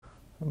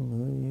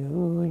Amoy,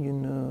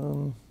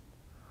 amoy,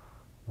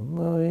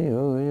 amoy,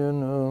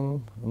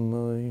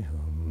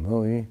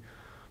 amoy,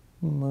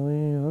 amoy,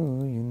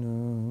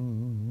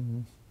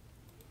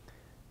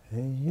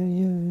 hey, hey,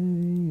 hey,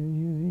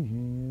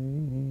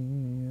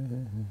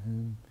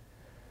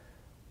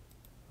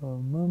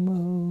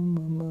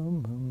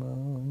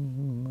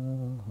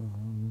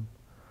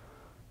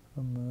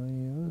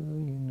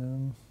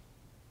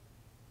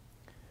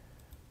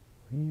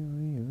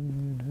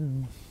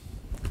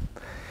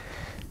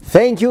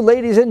 Thank you,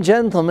 ladies and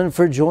gentlemen,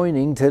 for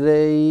joining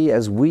today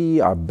as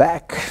we are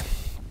back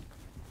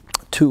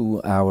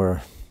to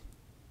our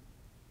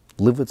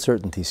Live with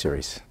Certainty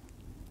series.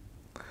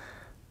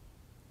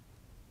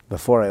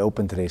 Before I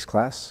open today's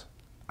class,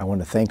 I want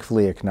to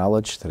thankfully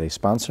acknowledge today's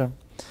sponsor.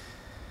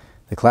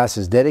 The class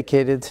is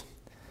dedicated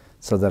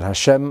so that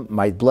Hashem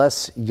might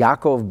bless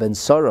Yaakov ben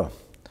Sarah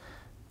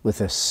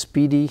with a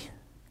speedy,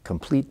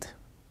 complete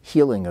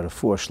healing of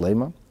refuah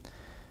shlema,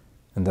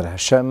 and that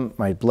Hashem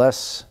might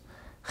bless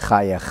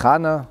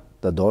Chaya,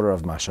 the daughter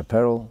of Masha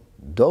Perel,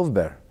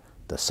 Dovber,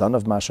 the son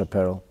of Masha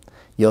Perel,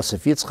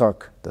 Yosef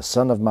Yitzchak, the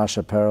son of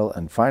Masha Perel,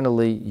 and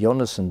finally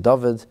Jonas and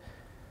David,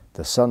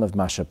 the son of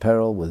Masha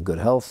Perel, with good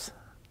health.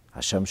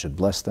 Hashem should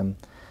bless them,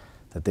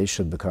 that they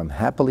should become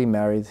happily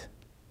married,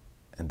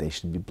 and they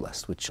should be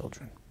blessed with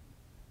children.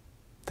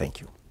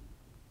 Thank you.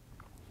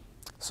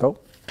 So,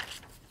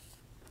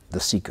 the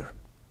seeker.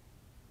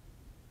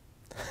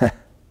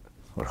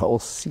 We're all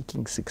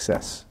seeking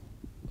success.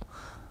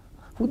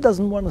 Who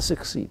doesn't want to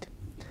succeed?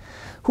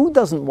 Who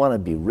doesn't want to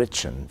be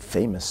rich and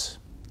famous?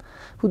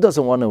 Who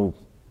doesn't want to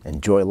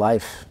enjoy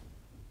life?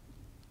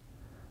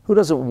 Who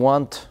doesn't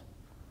want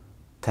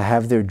to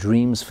have their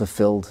dreams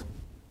fulfilled?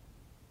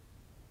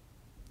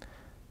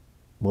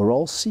 We're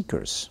all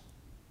seekers.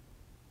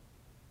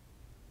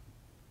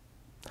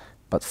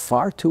 But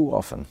far too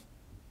often,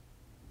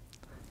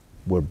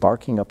 we're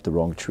barking up the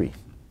wrong tree.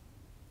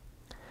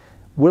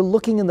 We're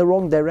looking in the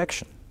wrong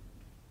direction.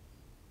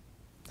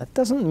 That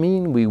doesn't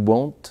mean we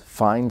won't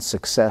find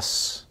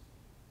success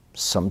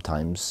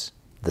sometimes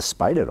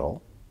despite it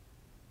all.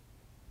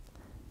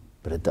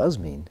 But it does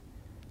mean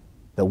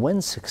that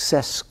when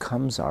success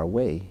comes our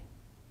way,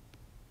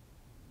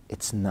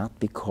 it's not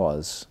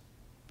because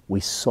we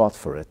sought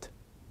for it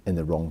in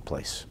the wrong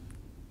place.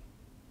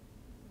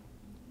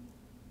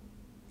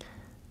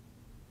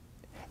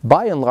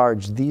 By and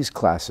large, these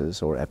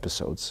classes or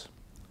episodes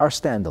are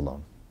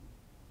standalone.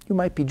 You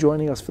might be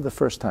joining us for the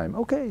first time.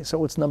 Okay,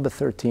 so it's number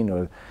 13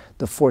 or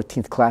the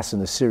 14th class in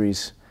the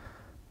series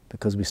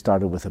because we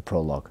started with a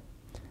prologue.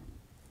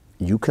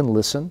 You can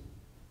listen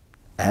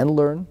and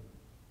learn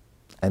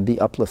and be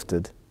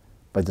uplifted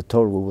by the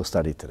Torah we will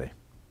study today.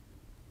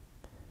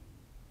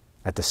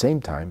 At the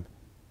same time,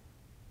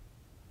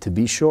 to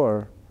be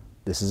sure,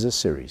 this is a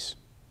series.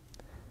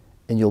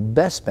 And you'll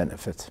best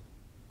benefit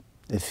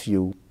if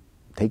you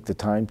take the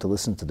time to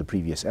listen to the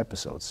previous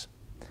episodes.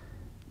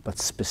 But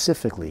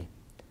specifically,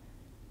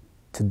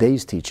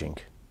 today's teaching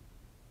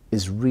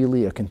is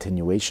really a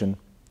continuation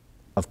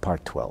of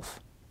part 12.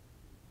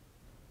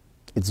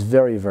 It's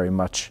very, very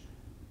much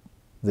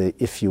the,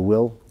 if you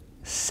will,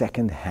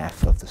 second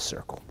half of the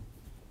circle.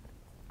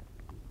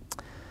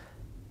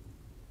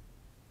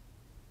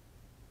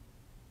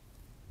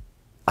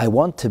 I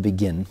want to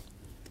begin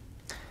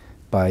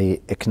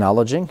by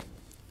acknowledging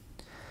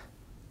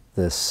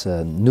this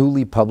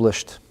newly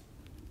published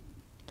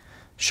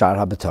Sha'ar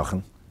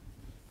HaBitachon.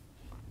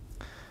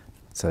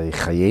 It's a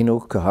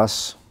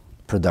𝐒𝐄𝐄𝐊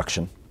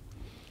production,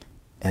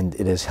 and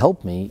it has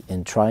helped me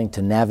in trying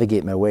to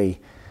navigate my way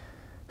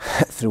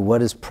through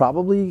what is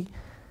probably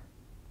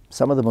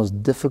some of the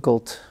most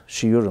difficult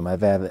shiurim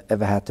I've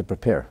ever had to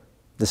prepare.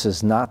 This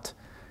is not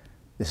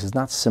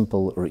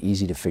simple or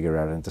easy to figure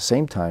out, and at the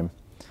same time,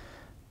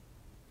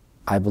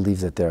 I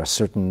believe that there are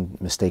certain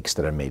mistakes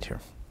that are made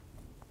here.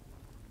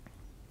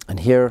 And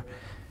here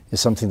is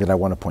something that I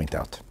want to point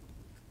out.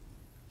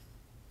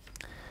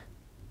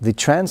 The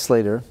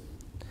translator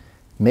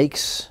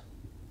makes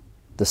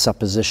the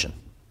supposition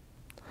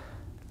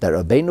that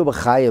Rabbeinu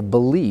Bechaya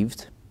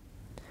believed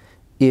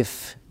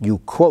if you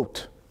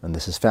quote, and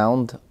this is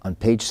found on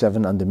page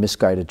 7 under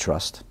Misguided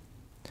Trust,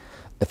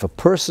 if a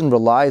person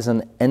relies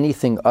on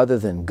anything other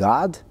than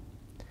God,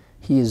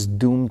 he is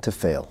doomed to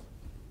fail.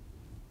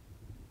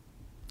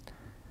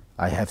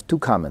 I have two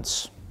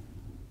comments.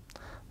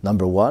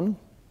 Number one,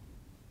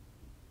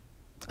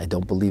 I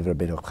don't believe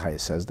Rabbeinu Bechaya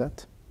says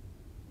that.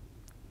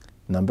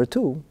 Number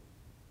two,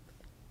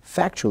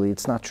 factually,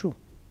 it's not true.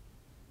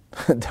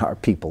 There are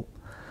people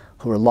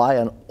who rely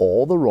on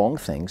all the wrong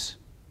things,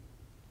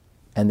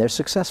 and they're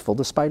successful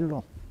despite it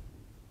all.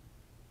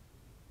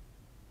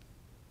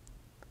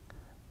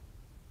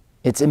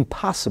 It's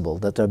impossible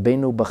that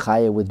Rabbeinu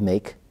Bechaya would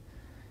make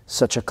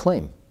such a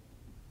claim,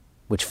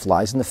 which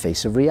flies in the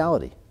face of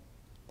reality.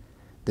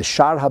 The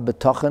Sha'ar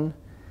HaBitachon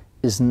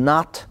is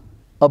not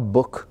a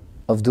book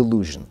of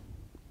delusion.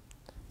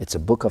 It's a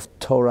book of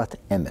Torah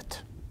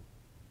emet.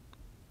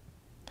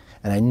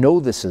 And I know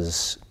this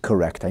is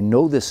correct. I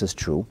know this is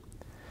true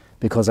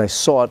because I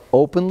saw it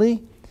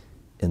openly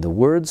in the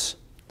words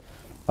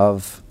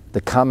of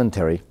the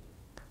commentary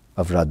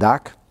of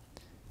Radak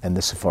and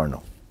the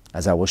Seforno,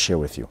 as I will share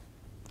with you.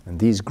 And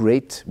these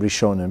great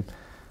Rishonim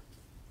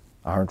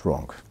aren't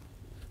wrong.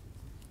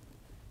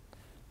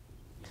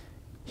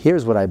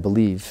 Here's what I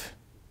believe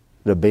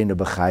Rabbeinu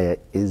Bechaya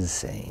is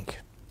saying.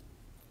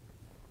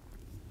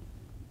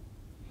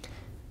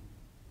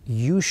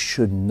 You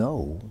should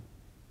know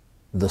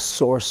the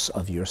source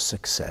of your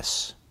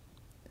success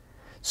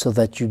so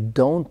that you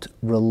don't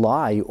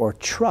rely or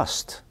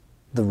trust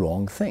the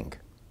wrong thing.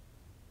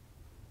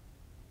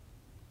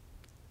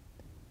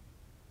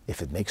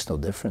 If it makes no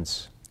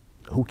difference,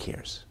 who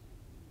cares?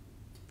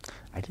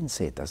 I didn't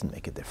say it doesn't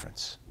make a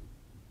difference.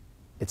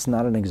 It's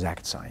not an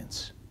exact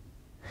science.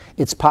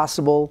 It's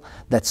possible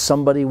that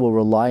somebody will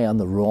rely on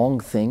the wrong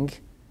thing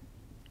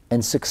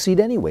and succeed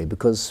anyway,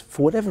 because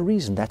for whatever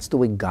reason, that's the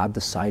way God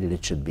decided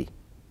it should be.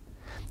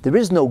 There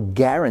is no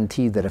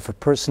guarantee that if a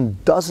person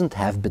doesn't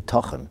have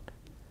bitachon,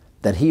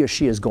 that he or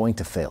she is going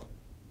to fail.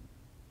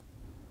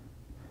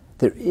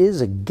 There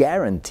is a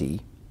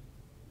guarantee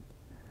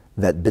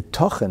that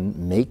bitachon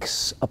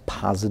makes a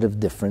positive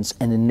difference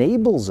and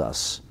enables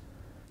us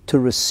to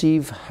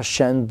receive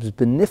Hashem's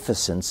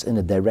beneficence in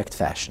a direct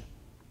fashion.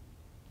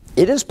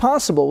 It is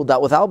possible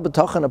that without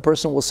bitachon a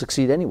person will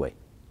succeed anyway.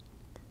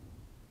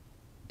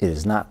 It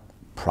is not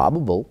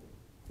probable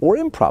or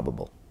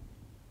improbable.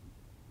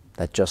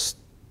 That just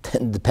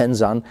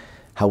depends on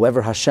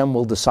however Hashem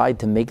will decide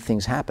to make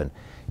things happen.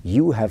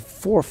 You have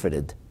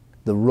forfeited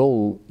the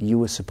role you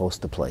were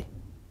supposed to play.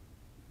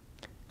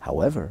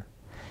 However,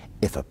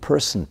 if a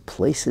person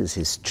places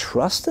his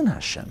trust in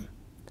Hashem,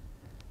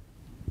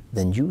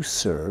 then you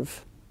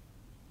serve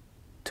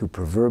to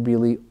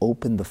proverbially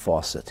open the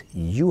faucet.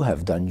 You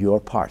have done your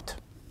part.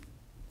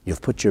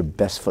 You've put your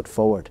best foot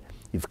forward.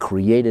 You've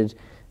created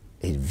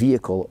a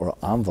vehicle or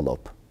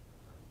envelope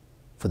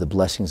for the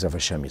blessings of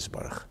Hashem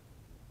Yisbarach.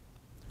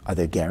 Are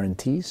there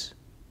guarantees?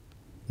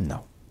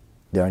 No.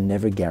 There are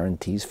never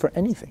guarantees for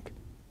anything.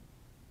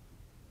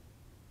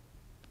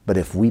 But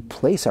if we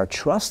place our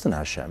trust in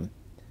Hashem,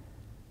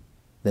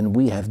 then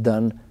we have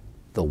done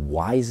the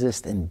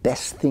wisest and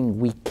best thing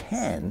we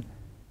can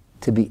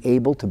to be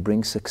able to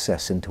bring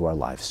success into our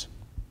lives.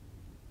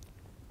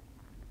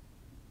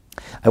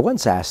 I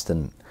once asked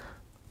an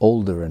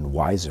older and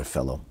wiser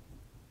fellow,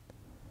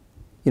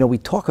 we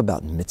talk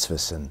about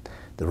mitzvahs and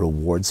the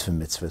rewards for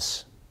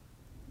mitzvahs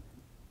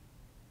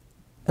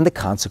and the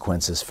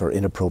consequences for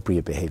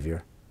inappropriate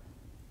behavior.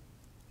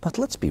 But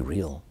let's be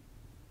real.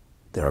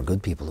 There are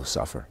good people who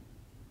suffer,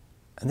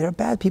 and there are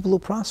bad people who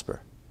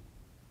prosper.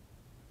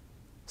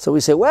 So we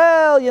say,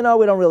 well,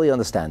 we don't really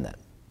understand that.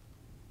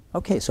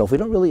 Okay, so if we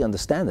don't really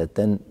understand it,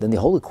 then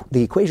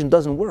the equation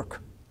doesn't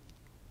work.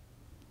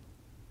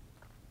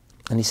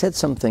 And he said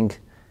something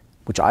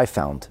which I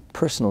found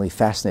personally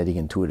fascinating,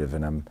 intuitive,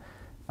 and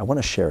I want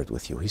to share it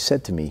with you. He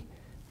said to me,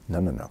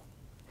 no.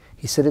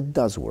 He said it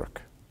does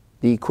work.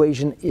 The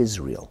equation is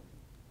real.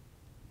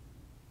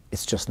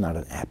 It's just not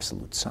an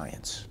absolute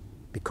science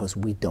because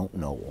we don't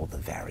know all the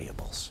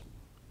variables.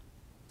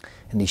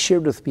 And he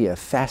shared with me a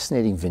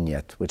fascinating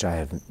vignette, which I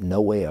have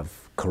no way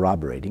of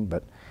corroborating,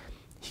 but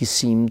he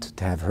seemed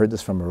to have heard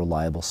this from a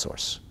reliable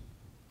source.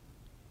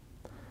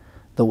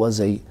 There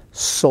was a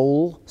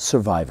sole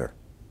survivor,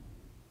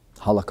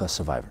 Holocaust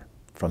survivor,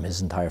 from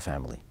his entire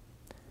family.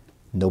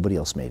 Nobody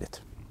else made it.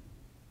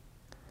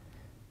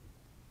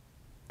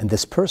 And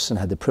this person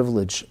had the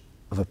privilege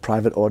of a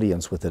private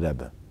audience with the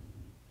Rebbe.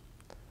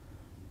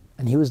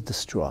 And he was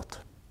distraught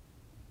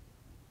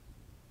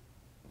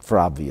for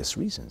obvious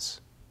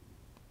reasons,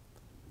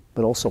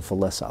 but also for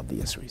less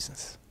obvious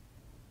reasons.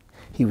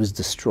 He was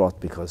distraught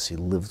because he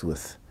lived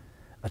with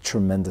a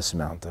tremendous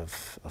amount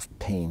of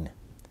pain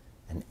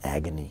and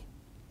agony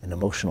and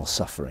emotional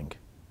suffering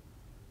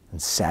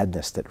and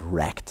sadness that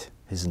racked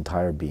his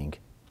entire being.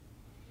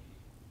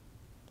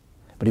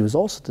 But he was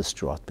also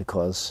distraught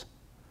because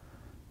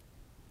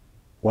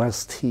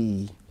whilst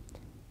he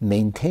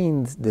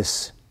maintained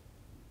this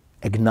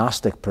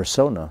agnostic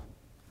persona,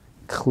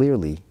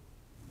 clearly,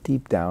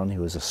 deep down, he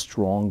was a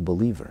strong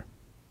believer,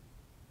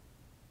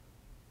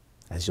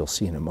 as you'll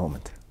see in a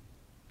moment.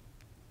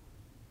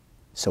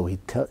 So he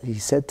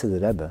said to the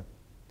Rebbe,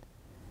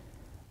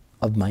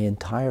 of my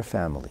entire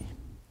family,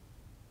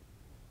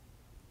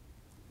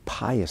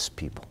 pious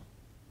people,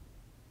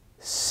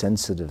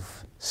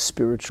 sensitive,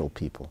 spiritual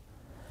people,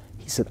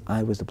 he said,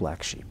 I was the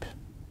black sheep.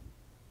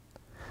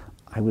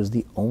 I was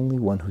the only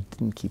one who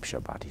didn't keep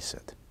Shabbat, he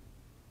said.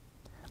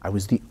 I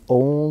was the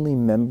only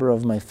member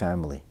of my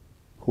family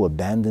who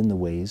abandoned the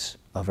ways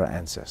of our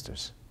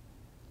ancestors.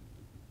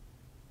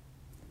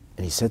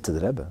 And he said to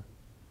the Rebbe,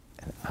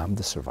 and I'm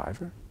the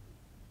survivor?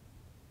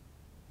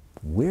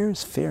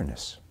 Where's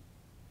fairness?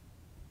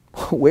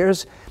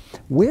 Where's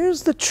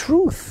the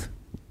truth?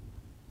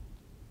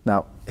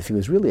 Now, if he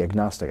was really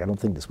agnostic, I don't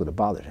think this would have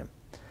bothered him.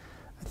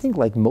 I think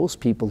like most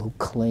people who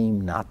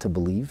claim not to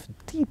believe,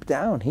 deep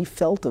down he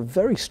felt a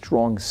very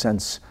strong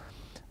sense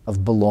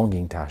of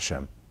belonging to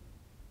Hashem.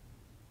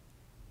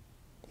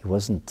 He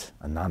wasn't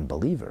a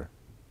non-believer,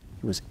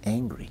 He was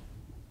angry.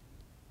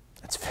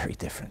 That's very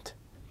different.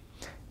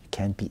 You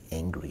can't be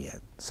angry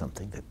at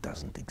something that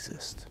doesn't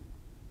exist.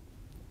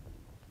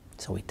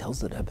 So he tells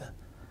the Rebbe,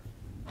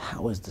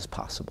 how is this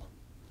possible?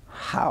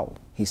 How,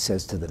 he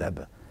says to the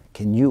Rebbe,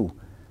 can you,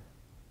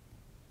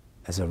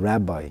 as a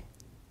rabbi,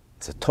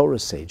 as a Torah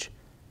sage,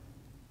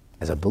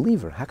 as a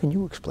believer, how can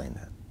you explain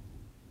that?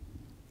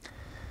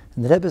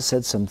 And the Rebbe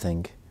said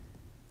something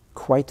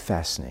quite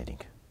fascinating.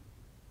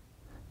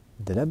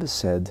 The Rebbe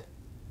said,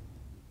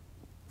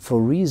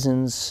 for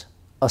reasons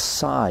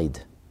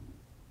aside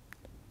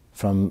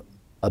from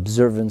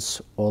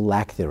observance or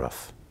lack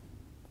thereof,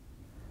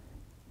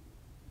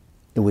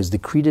 it was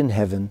decreed in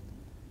heaven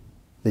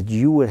that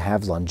you would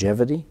have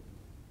longevity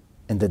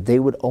and that they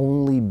would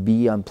only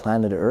be on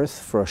planet Earth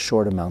for a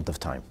short amount of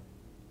time.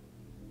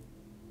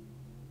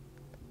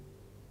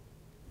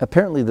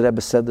 Apparently the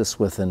Rebbe said this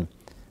with an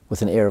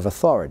air of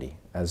authority,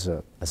 as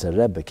a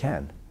Rebbe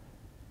can.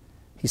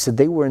 He said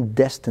they weren't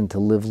destined to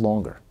live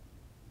longer.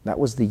 That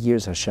was the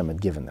years Hashem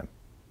had given them.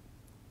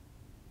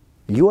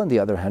 You, on the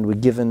other hand, were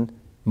given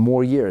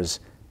more years,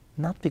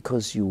 not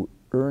because you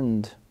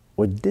earned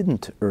or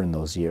didn't earn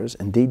those years,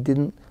 and they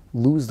didn't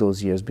lose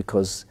those years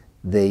because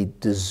they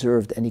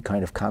deserved any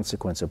kind of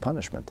consequence or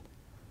punishment.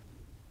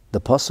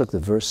 The pasuk, the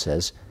verse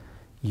says,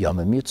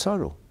 Yamim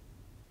Yitzaru.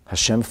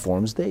 Hashem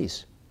forms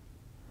days.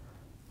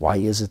 Why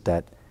is it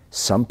that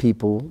some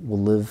people will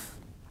live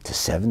to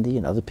 70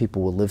 and other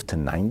people will live to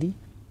 90?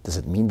 Does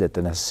it mean that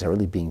they're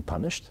necessarily being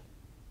punished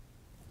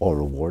or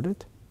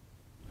rewarded?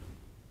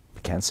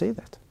 We can't say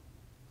that.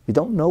 We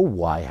don't know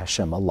why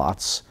Hashem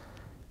allots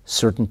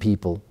certain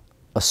people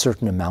a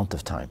certain amount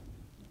of time.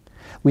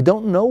 We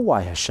don't know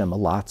why Hashem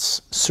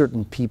allots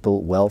certain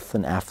people wealth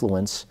and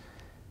affluence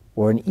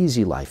or an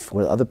easy life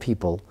where other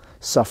people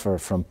suffer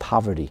from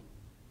poverty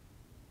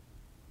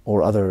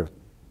or other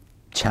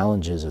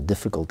challenges or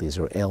difficulties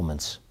or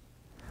ailments.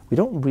 We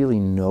don't really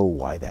know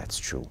why that's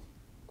true.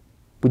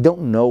 We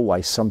don't know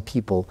why some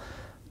people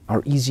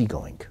are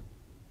easygoing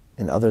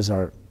and others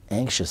are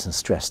anxious and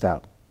stressed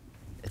out.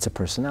 It's a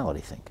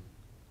personality thing.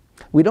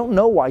 We don't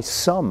know why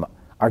some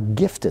are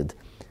gifted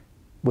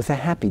with a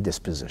happy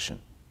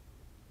disposition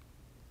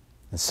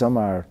and some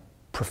are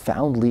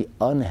profoundly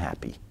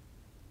unhappy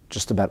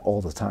just about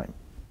all the time.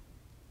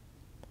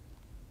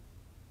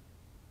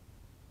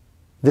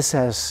 This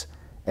has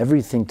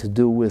everything to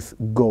do with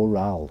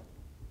goral,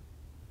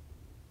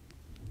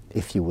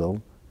 if you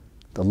will,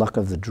 the luck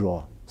of the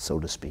draw, so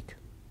to speak.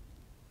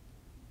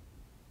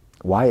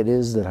 Why it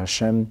is that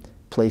Hashem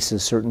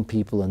places certain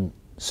people in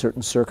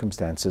certain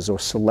circumstances or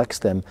selects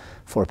them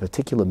for a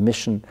particular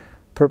mission,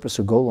 purpose,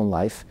 or goal in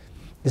life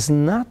is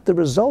not the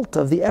result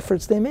of the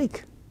efforts they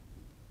make,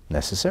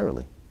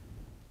 necessarily.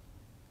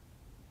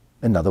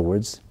 In other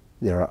words,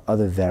 there are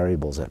other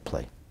variables at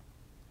play.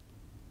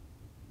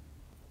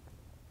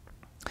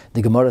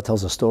 The Gemara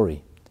tells a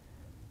story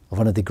of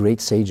one of the great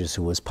sages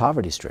who was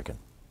poverty-stricken,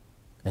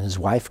 and his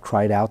wife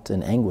cried out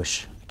in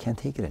anguish, I can't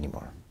take it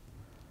anymore.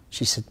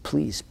 She said,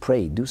 please,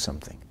 pray, do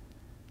something.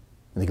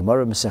 And the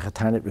Gemara Masechet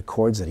Tanit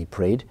records that he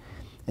prayed,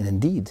 and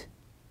indeed,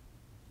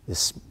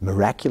 this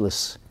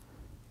miraculous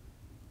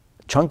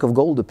chunk of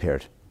gold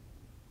appeared.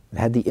 It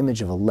had the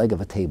image of a leg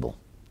of a table.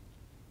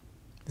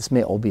 This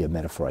may all be a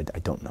metaphor, I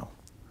don't know.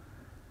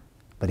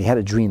 But he had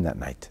a dream that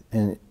night,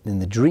 and in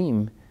the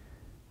dream,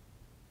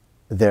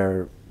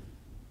 their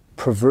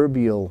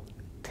proverbial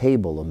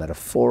table, a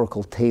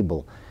metaphorical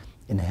table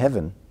in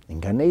heaven,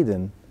 in Gan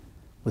Eden,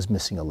 was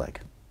missing a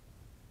leg.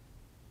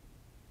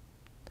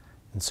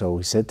 And so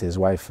he said to his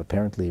wife,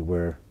 apparently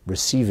we're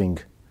receiving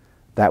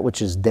that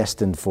which is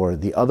destined for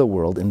the other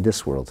world in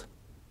this world.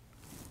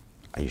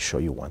 Are you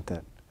sure you want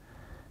that?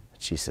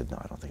 And she said, no,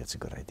 I don't think it's a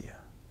good idea.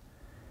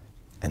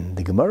 And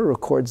the Gemara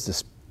records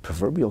this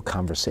proverbial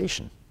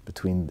conversation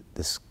between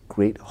this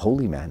great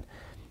holy man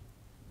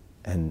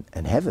and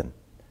heaven,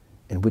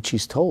 in which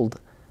he's told,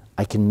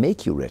 I can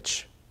make you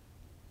rich,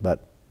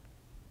 but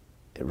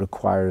it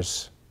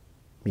requires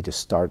me to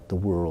start the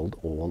world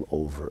all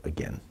over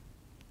again.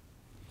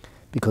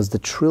 Because the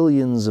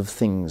trillions of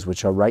things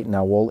which are right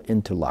now all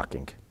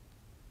interlocking,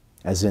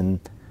 as in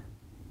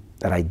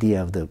that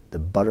idea of the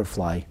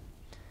butterfly,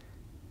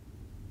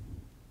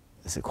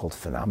 is it called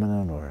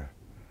phenomenon or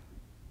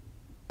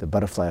the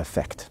butterfly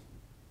effect?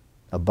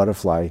 A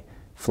butterfly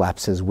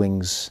flaps his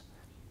wings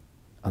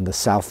on the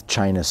South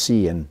China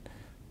Sea and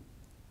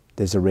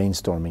there's a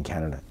rainstorm in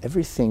Canada.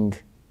 Everything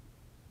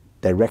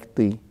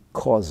directly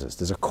causes,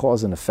 there's a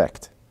cause and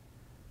effect,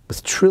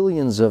 with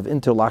trillions of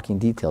interlocking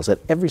details at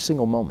every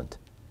single moment.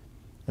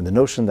 And the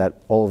notion that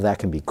all of that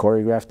can be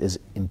choreographed is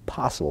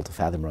impossible to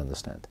fathom or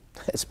understand.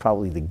 It's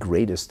probably the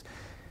greatest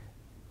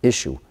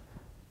issue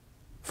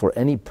for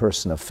any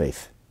person of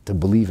faith to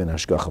believe in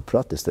Hashgacha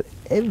Pratis, that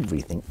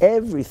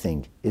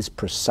everything is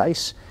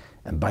precise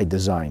and by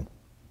design.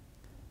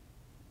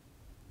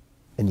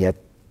 And yet,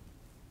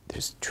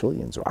 there's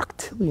trillions or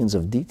octillions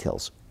of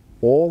details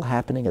all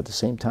happening at the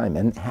same time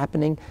and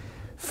happening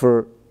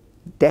for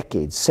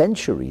decades,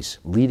 centuries,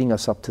 leading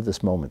us up to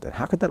this moment. And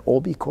how could that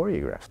all be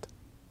choreographed?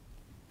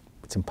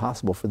 It's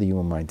impossible for the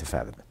human mind to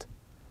fathom it.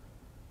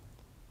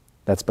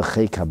 That's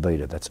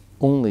𝙒𝐿𝐿. That's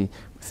only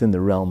within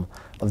the realm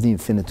of the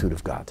infinitude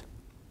of God.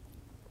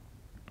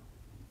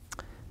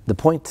 The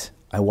point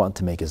I want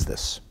to make is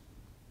this.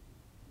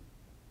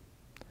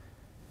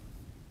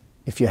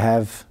 If you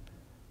have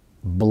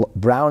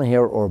brown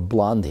hair or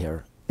blonde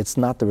hair, it's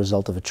not the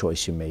result of a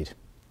choice you made.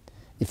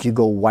 If you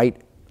go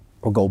white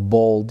or go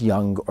bald,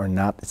 young or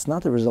not, it's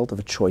not the result of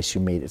a choice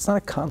you made. It's not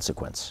a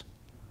consequence.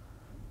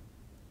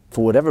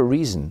 For whatever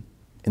reason,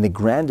 in the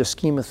grander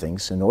scheme of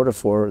things, in order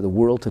for the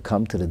world to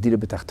come to the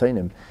𝙇𝙗𝙑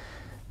𝙃𝑒𝑛,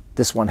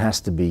 this one has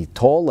to be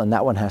tall and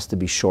that one has to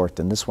be short,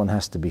 and this one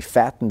has to be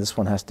fat and this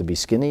one has to be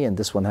skinny, and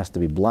this one has to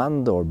be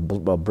blonde or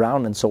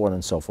brown, and so on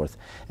and so forth.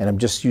 And I'm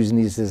just using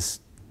these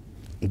as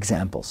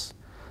examples.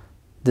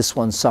 This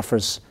one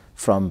suffers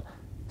from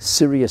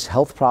serious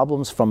health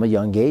problems from a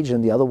young age,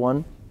 and the other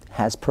one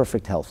has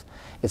perfect health.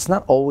 It's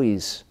not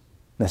always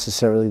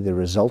necessarily the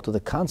result or the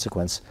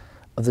consequence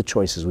of the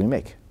choices we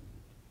make.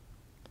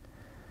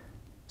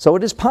 So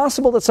it is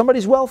possible that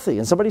somebody's wealthy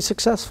and somebody's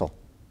successful,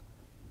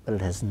 but it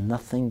has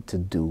nothing to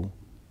do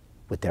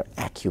with their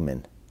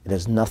acumen. It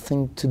has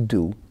nothing to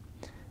do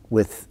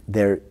with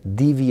their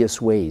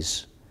devious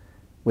ways,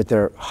 with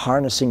their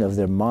harnessing of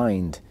their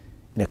mind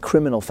in a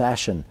criminal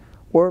fashion,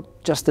 or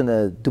just in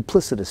a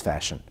duplicitous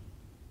fashion,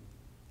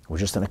 or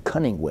just in a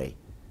cunning way.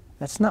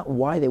 That's not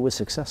why they were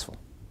successful.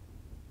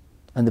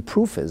 And the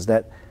proof is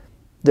that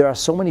there are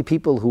so many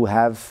people who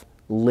have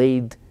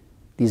laid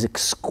these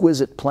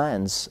exquisite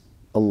plans,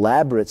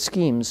 elaborate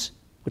schemes,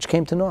 which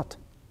came to naught.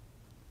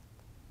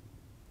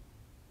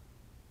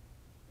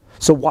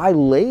 So why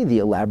lay the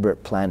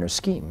elaborate plan or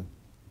scheme?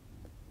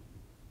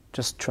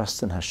 Just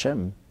trust in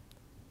Hashem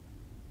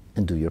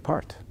and do your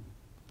part.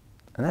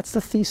 And that's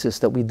the thesis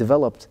that we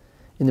developed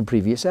in the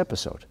previous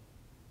episode.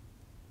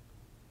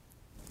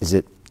 Is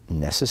it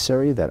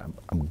necessary that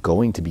I'm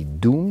going to be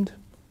doomed?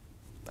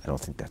 I don't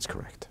think that's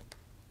correct.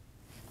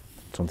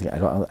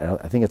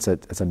 I think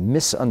it's a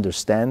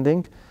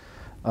misunderstanding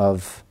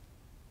of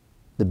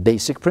the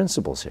basic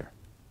principles here.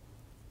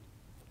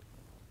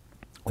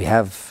 We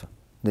have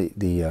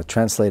the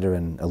translator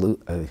and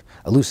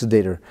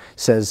elucidator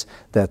says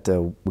that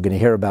we're going to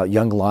hear about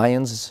young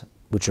lions,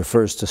 which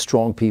refers to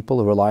strong people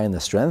who rely on their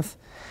strength,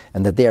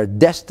 and that they are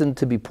destined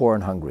to be poor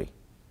and hungry.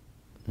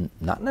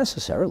 Not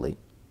necessarily.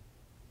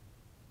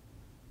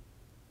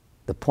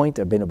 The point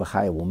Rabbeinu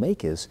Bechaya will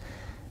make is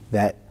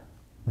that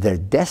their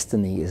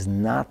destiny does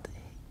not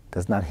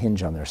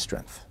hinge on their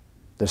strength.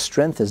 Their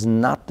strength is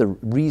not the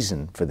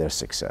reason for their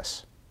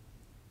success.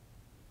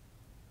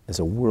 There's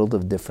a world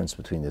of difference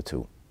between the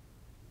two.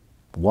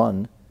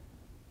 One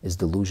is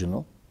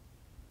delusional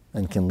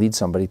and can lead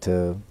somebody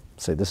to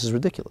say, this is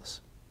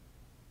ridiculous.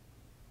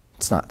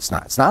 It's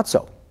not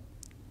so.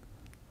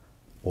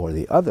 Or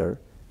the other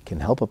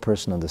can help a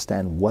person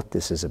understand what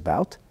this is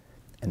about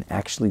and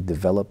actually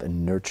develop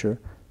and nurture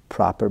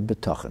proper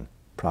bitachon,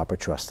 proper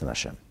trust in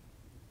Hashem.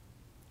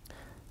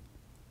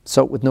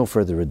 So with no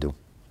further ado,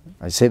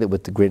 I say that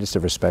with the greatest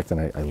of respect, and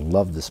I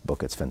love this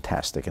book. It's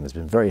fantastic, and it's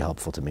been very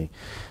helpful to me.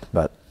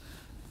 But,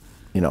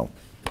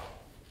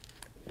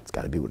 it's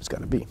got to be what it's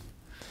got to be.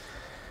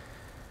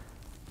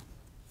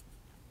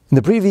 In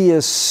the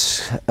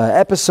previous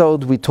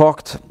episode, we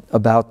talked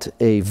about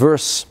a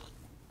verse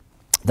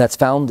that's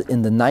found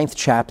in the 9th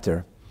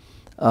chapter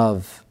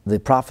of the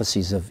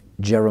prophecies of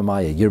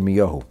Jeremiah,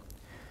 Yirmiyahu.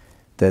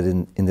 That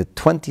in the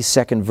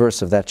 22nd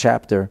verse of that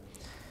chapter,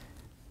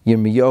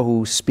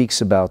 Yirmiyahu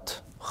speaks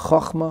about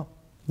chokhmah,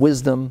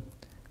 wisdom,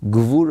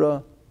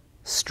 gvura,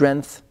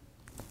 strength,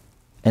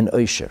 and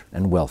oisher,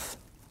 and wealth.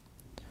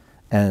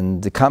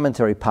 And the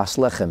commentary Pas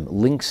Lechem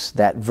links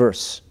that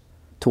verse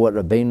to what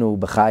Rabbeinu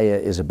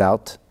Bechaya is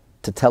about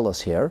to tell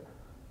us here,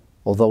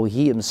 although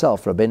he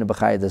himself, Rabbeinu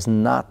Bechaya, does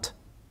not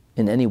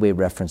in any way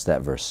reference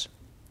that verse.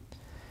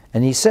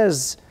 And he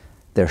says,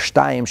 they're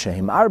shtayim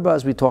shehim arba,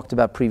 as we talked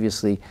about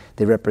previously.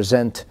 They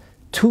represent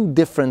two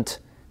different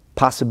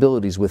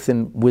possibilities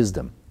within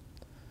wisdom.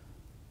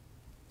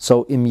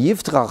 So, im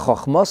yivtra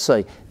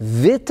chochmosai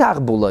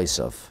vitar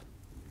buloisov.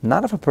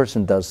 Not if a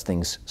person does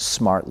things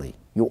smartly.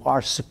 You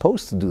are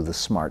supposed to do the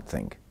smart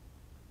thing.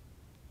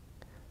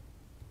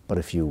 But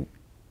if you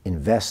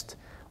invest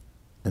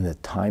in the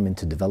time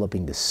into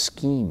developing the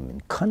scheme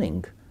and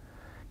cunning,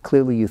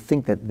 clearly you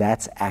think that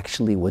that's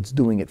actually what's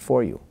doing it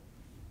for you.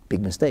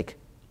 Big mistake.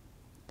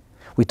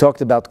 We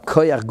talked about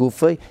koyach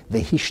gufay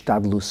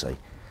vehishtadlusay.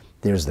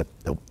 There's the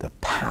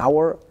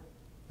power,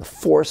 the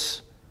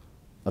force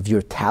of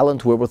your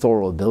talent, wherewithal,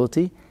 or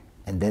ability,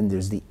 and then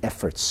there's the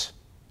efforts,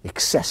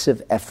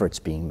 excessive efforts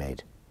being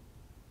made.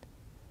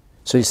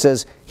 So he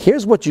says,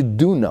 here's what you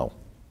do know.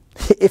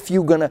 If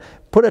you're going to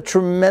put a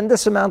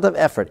tremendous amount of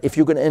effort, if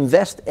you're going to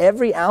invest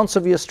every ounce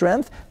of your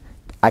strength,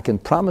 I can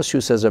promise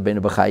you, says Rabbeinu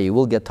Bechaya, you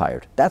will get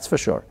tired. That's for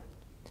sure.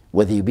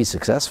 Whether you be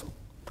successful,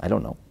 I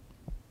don't know.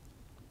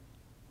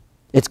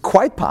 It's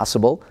quite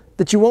possible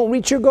that you won't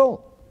reach your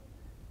goal.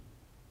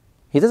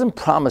 He doesn't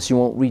promise you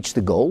won't reach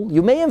the goal.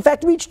 You may in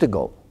fact reach the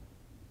goal.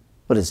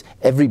 What is,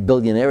 every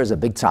billionaire is a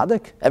big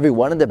tzaddik? Every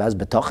one of them has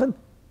bitachon?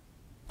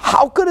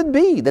 How could it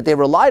be that they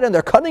relied on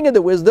their cunning and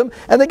their wisdom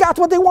and they got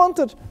what they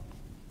wanted?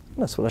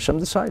 That's what Hashem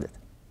decided.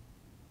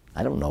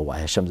 I don't know why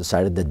Hashem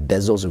decided that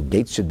Bezos or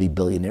Gates should be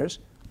billionaires.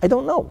 I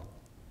don't know.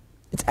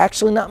 It's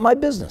actually not my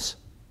business.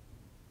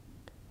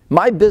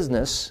 My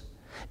business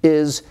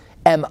is,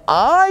 am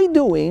I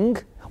doing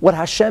what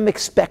Hashem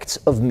expects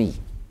of me?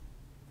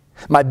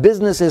 My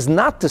business is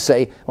not to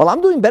say, well, I'm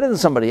doing better than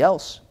somebody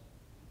else.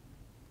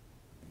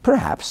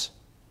 Perhaps.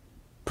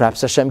 Perhaps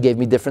Hashem gave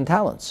me different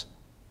talents.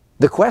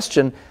 The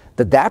question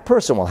that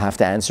person will have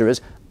to answer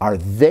is, are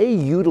they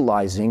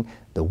utilizing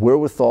the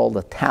wherewithal,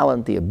 the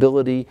talent, the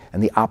ability,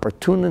 and the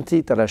opportunity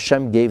that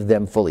Hashem gave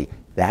them fully?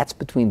 That's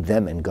between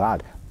them and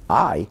God.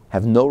 I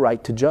have no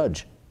right to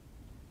judge.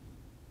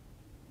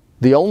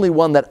 The only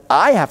one that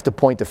I have to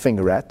point a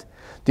finger at,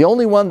 the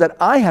only one that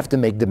I have to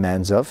make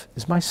demands of,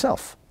 is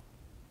myself.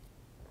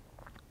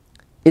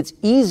 It's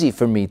easy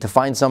for me to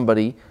find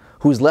somebody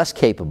who's less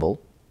capable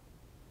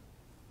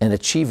and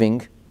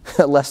achieving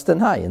less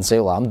than I and say,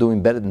 well, I'm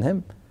doing better than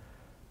him.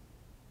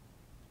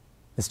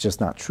 It's just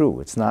not true.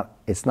 It's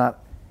not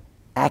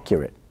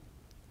accurate.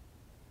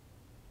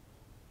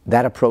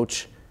 That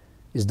approach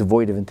is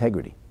devoid of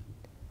integrity.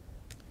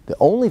 The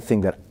only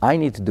thing that I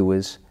need to do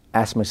is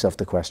ask myself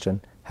the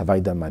question, have I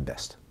done my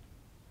best?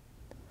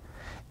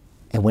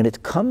 And when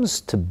it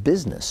comes to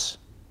business,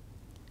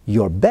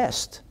 your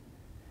best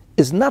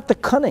is not the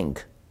cunning,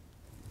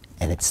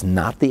 and it's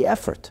not the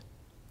effort,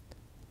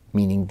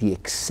 meaning the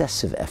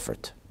excessive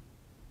effort,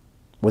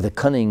 or the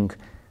cunning,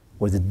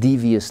 or the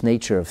devious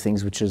nature of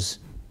things which is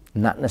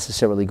not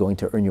necessarily going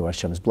to earn you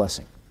Hashem's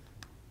blessing.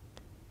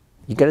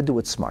 You got to do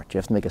it smart. You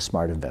have to make a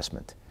smart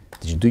investment.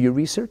 Did you do your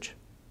research?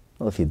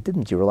 Well, if you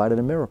didn't, you relied on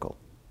a miracle.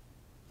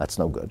 That's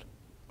no good.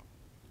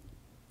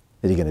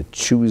 Are you going to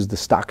choose the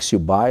stocks you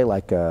buy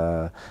like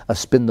a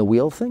spin the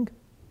wheel thing?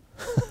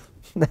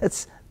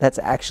 That's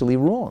actually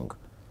wrong.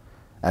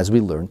 As we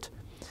learned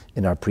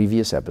in our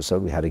previous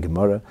episode, we had a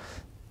Gemara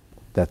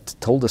that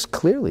told us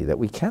clearly that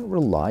we can't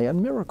rely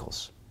on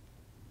miracles.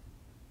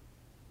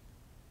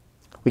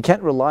 We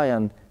can't rely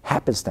on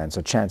happenstance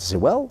or chance to say,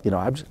 well,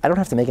 I don't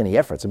have to make any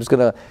efforts. I'm just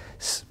going to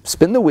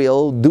spin the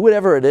wheel, do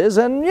whatever it is,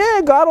 and yeah,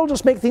 God will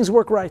just make things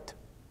work right.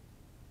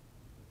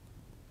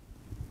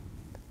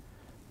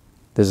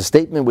 There's a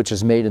statement which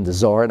is made in the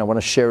Zohar, and I want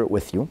to share it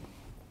with you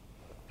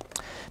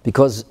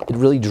because it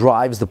really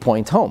drives the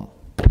point home.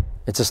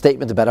 It's a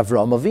statement about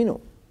Avraham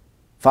Avinu,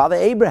 Father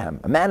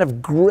Abraham, a man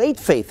of great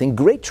faith and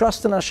great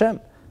trust in Hashem.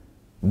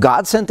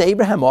 God sent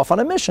Abraham off on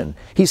a mission.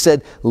 He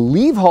said,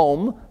 leave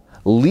home,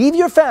 leave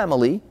your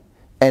family,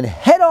 and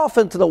head off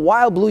into the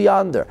wild blue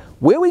yonder.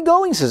 Where are we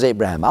going, says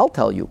Abraham? I'll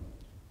tell you.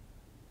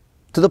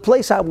 To the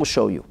place I will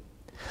show you.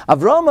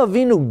 Avraham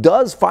Avinu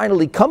does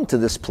finally come to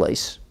this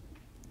place.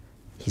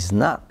 He's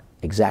not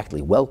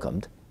exactly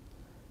welcomed.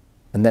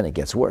 And then it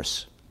gets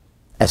worse.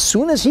 As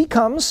soon as he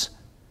comes,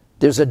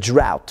 there's a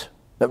drought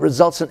that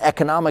results in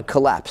economic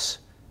collapse.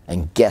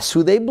 And guess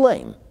who they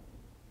blame?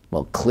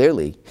 Well,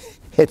 clearly,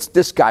 it's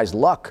this guy's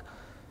luck.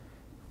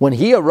 When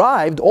he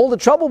arrived, all the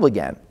trouble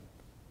began.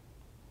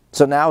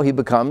 So now he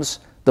becomes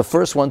the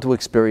first one to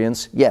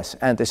experience, yes,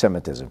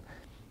 anti-Semitism.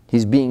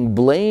 He's being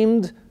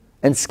blamed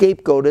and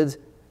scapegoated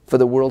for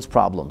the world's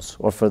problems,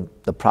 or for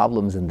the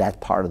problems in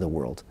that part of the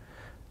world.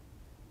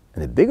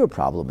 And the bigger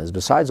problem is,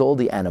 besides all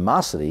the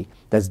animosity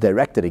that's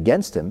directed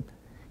against him,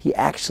 he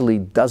actually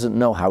doesn't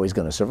know how he's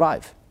going to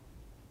survive.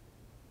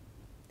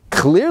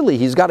 Clearly,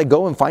 he's got to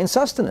go and find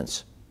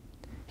sustenance.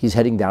 He's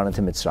heading down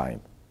into Mitzrayim.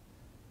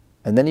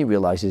 And then he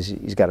realizes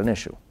he's got an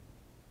issue.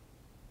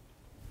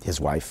 His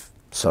wife,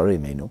 Sha'ar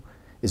HaBitachon,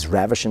 is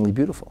ravishingly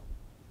beautiful.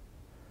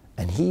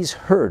 And he's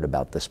heard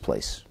about this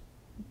place.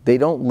 They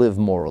don't live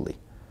morally.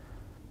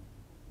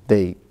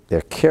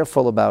 They're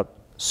careful about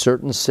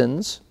certain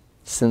sins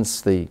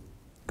since the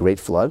Great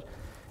Flood,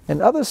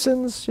 and other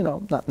sins,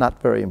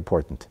 not very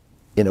important.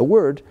 In a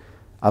word,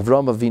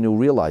 Avraham Avinu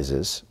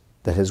realizes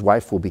that his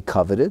wife will be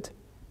coveted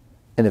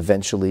and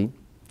eventually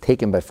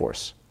taken by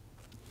force.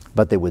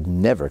 But they would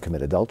never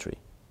commit adultery.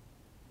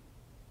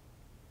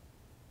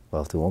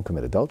 Well, if they won't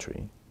commit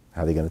adultery,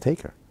 how are they going to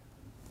take her?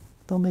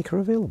 They'll make her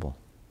available.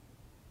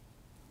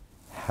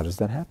 How does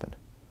that happen?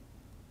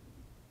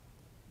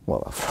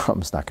 Well,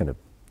 Avraham's not going to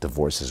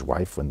divorce his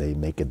wife when they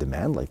make a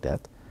demand like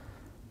that.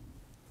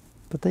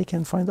 But they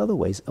can find other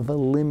ways of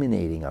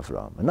eliminating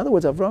Avram. In other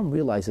words, Avram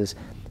realizes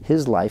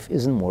his life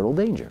is in mortal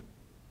danger.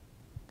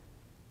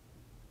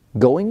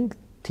 Going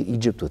to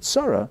Egypt with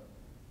Sarah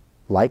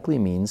likely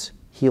means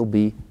he'll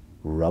be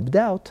rubbed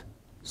out,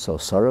 so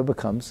Sarah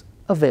becomes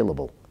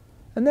available.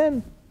 And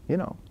then, we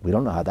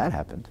don't know how that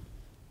happened.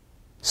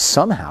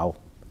 Somehow,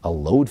 a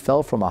load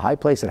fell from a high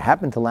place that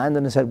happened to land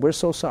on his head. We're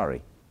so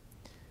sorry.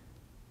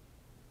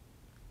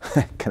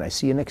 Can I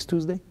see you next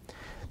Tuesday?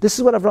 This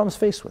is what Avram's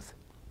faced with.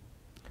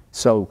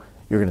 So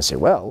you're going to say,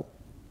 well,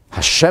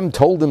 Hashem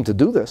told him to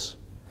do this.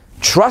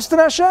 Trust in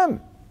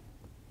Hashem.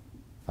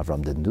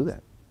 Avram didn't do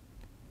that.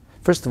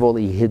 First of all,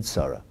 he hid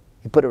Sarah.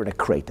 He put her in a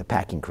crate, a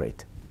packing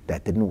crate.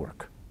 That didn't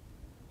work.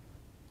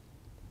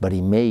 But he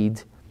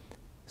made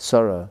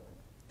Sarah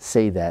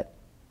say that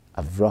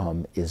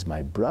Avraham is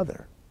my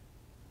brother.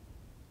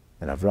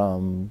 And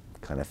Avraham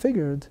kind of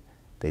figured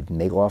they'd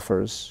make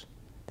offers,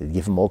 they'd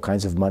give him all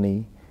kinds of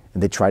money,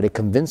 and they'd try to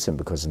convince him,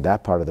 because in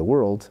that part of the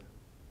world,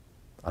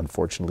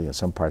 unfortunately in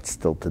some parts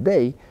still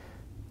today,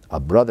 a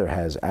brother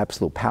has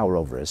absolute power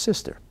over his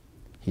sister.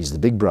 He's the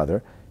big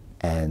brother,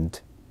 and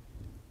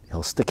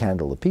he'll stick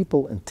handle the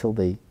people until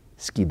they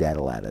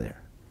skedaddle out of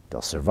there.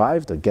 They'll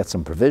survive, they'll get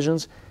some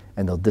provisions,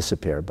 and they'll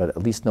disappear, but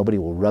at least nobody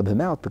will rub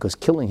him out, because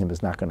killing him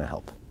is not going to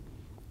help.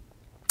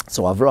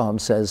 So Avraham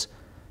says,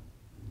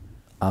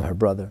 I'm her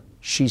brother.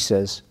 She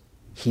says,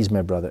 he's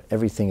my brother.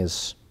 Everything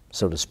is,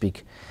 so to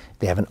speak,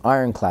 they have an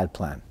ironclad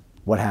plan.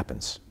 What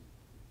happens?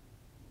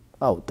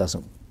 Oh, it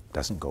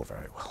doesn't go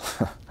very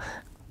well.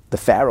 The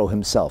Pharaoh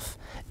himself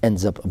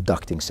ends up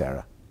abducting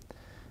Sarah.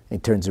 He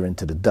turns her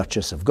into the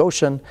Duchess of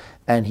Goshen,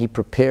 and he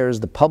prepares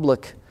the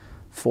public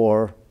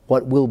for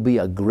what will be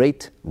a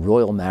great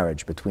royal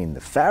marriage between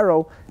the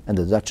Pharaoh and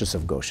the Duchess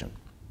of Goshen.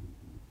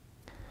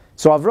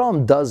 So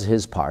Avraham does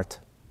his part,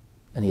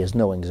 and he has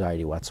no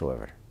anxiety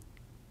whatsoever.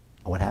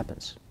 What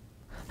happens?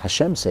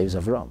 Hashem saves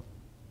Avraham.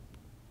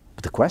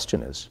 But the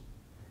question is,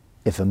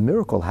 if a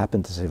miracle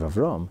happened to save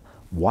Avraham,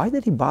 why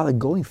did he bother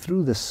going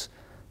through this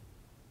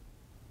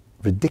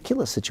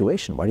ridiculous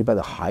situation? Why did he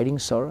bother hiding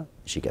Sarah?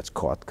 She gets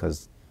caught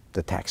because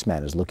the tax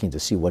man is looking to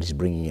see what he's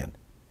bringing in.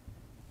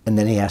 And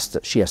then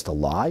she has to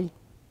lie,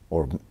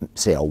 or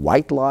say a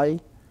white lie.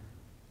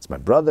 It's my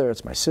brother,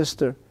 it's my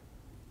sister.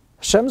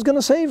 Hashem's going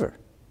to save her.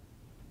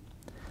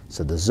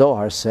 So the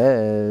Zohar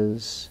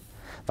says,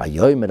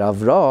 Vayomer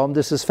Avram,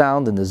 this is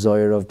found in the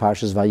Zohar of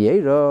Parshas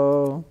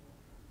Vayera,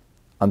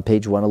 on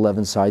page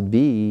 111, side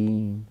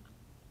B.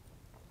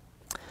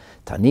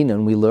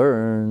 Taninan, we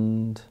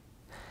learned,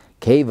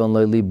 Kevan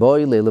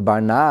le'liboy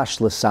le'lebarnash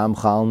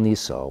le'samchal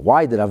niso.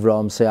 Why did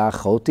Avram say,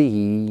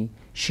 Achoti,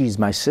 she's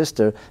my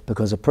sister?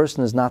 Because a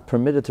person is not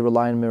permitted to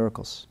rely on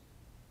miracles.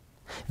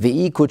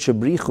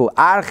 𝙒𝐄𝐄𝐊𝐃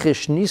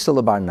archish niso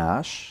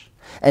le'barnash.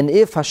 And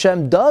if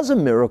Hashem does a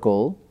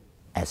miracle,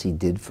 as he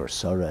did for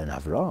Sarah and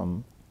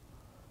Avram,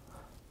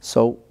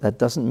 so that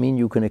doesn't mean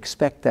you can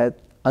expect that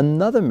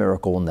another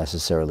miracle will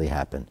necessarily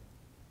happen.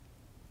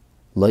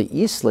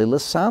 He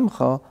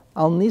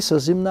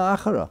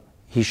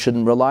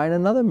shouldn't rely on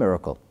another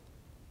miracle.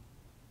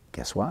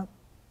 Guess what?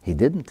 He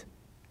didn't.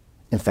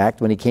 In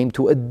fact, when he came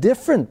to a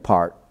different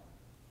part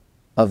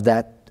of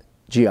that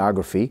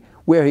geography,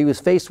 where he was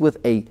faced with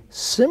a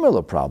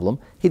similar problem,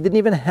 he didn't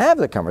even have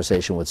the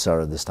conversation with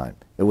Sarah this time.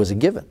 It was a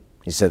given.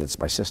 He said, it's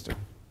my sister.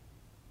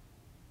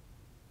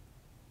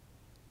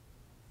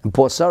 And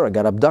poor Sarah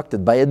got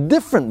abducted by a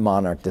different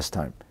monarch this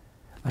time.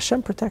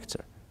 Hashem protects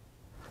her.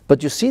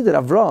 But you see that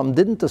Avram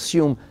didn't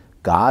assume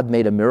God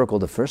made a miracle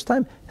the first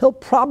time. He'll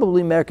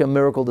probably make a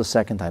miracle the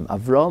second time.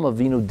 Avram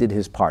Avinu did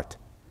his part.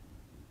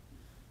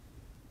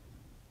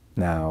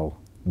 Now,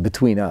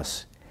 between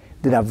us,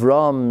 did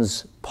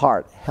Avram's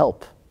part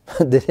help?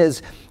 Did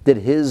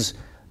his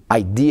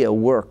idea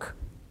work?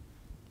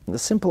 And the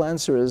simple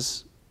answer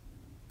is,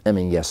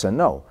 yes and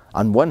no.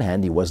 On one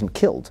hand, he wasn't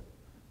killed,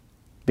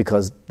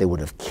 because they would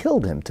have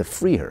killed him to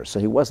free her, so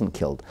he wasn't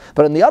killed.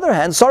 But on the other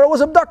hand, Sarah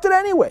was abducted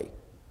anyway.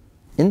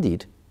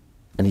 Indeed.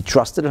 And he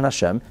trusted in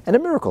Hashem, and a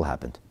miracle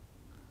happened.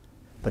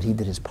 But he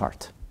did his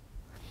part.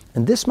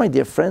 And this, my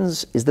dear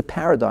friends, is the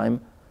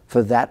paradigm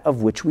for that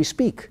of which we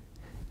speak.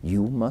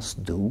 You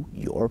must do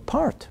your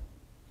part.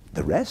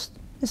 The rest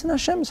is in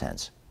Hashem's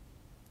hands.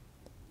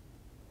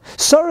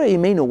 Sarah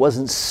Imenu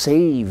wasn't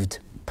saved,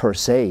 per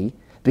se,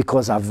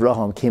 because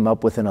Avraham came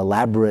up with an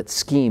elaborate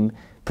scheme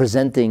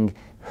presenting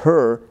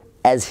her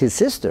as his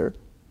sister.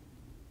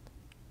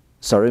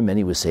 Sarah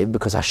Imenu was saved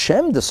because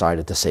Hashem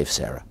decided to save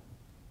Sarah,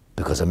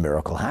 because a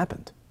miracle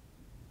happened.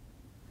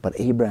 But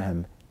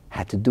Abraham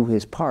had to do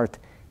his part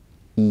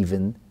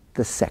even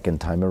the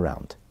second time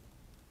around.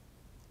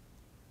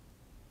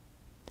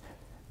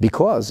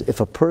 Because if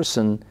a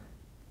person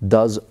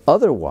does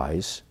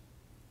otherwise,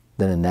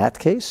 then in that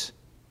case,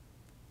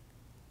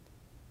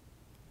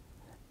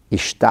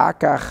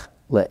 ishtakach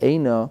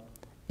le'ena,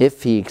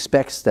 if he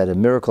expects that a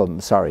miracle,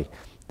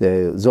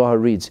 the Zohar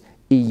reads,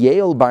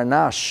 iyel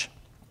barnash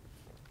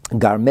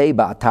garmei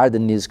ba'atar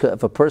denizka,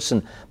 if a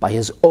person by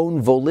his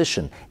own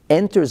volition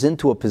enters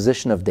into a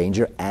position of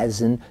danger,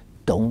 as in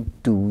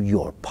don't do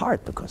your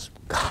part because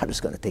God is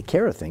going to take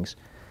care of things,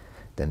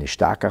 then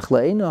ishtakach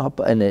le'ena,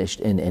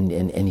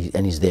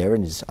 and he's there,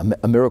 and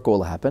a miracle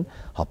will happen.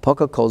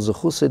 Hapaka kol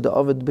zechusei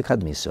da'ovid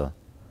b'kadmisa,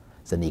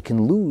 then he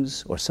can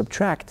lose or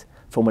subtract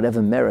from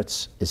whatever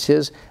merits is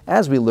his,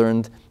 as we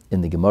learned in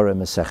the Gemara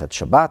Masechet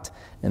Shabbat,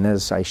 and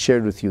as I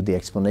shared with you the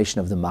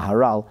explanation of the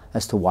Maharal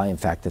as to why in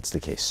fact that's the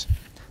case.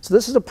 So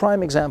this is a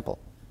prime example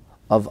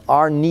of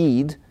our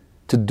need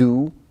to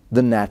do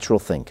the natural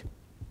thing.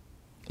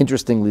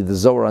 Interestingly, the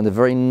Zohar on the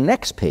very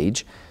next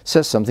page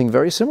says something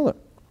very similar.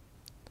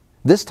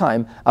 This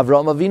time,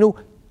 Avraham Avinu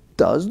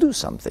does do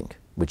something,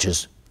 which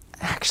is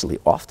actually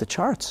off the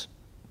charts.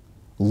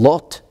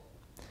 Lot,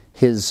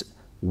 his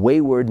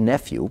wayward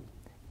nephew,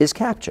 is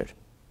captured.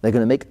 They're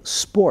going to make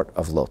sport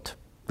of Lot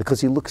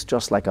because he looks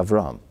just like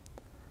Avraham.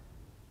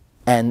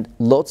 And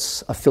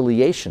Lot's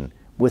affiliation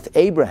with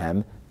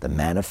Abraham, the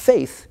man of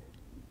faith,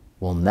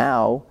 will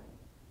now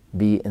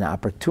be an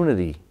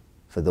opportunity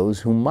for those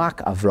who mock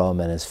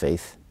Avraham and his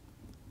faith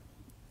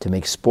to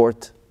make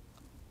sport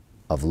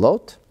of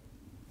Lot,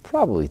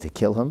 probably to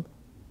kill him,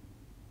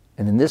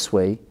 and in this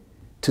way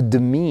to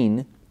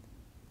demean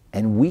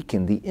and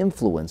weaken the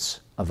influence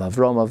of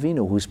Avraham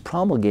Avinu, who's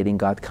promulgating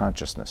God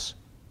consciousness.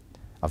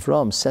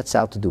 Avraham sets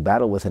out to do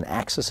battle with an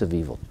axis of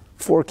evil.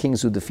 4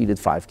 kings who defeated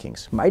 5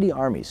 kings. Mighty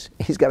armies.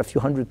 He's got a few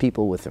hundred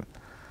people with him.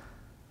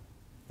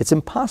 It's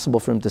impossible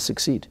for him to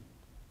succeed.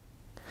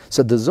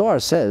 So the Zohar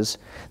says,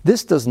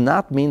 this does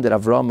not mean that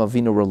Avraham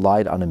Avinu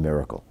relied on a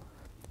miracle.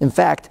 In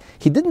fact,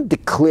 he didn't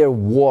declare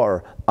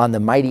war on the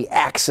mighty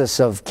axis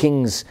of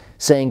kings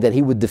saying that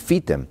he would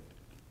defeat them.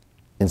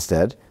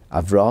 Instead,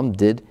 Avraham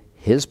did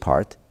his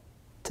part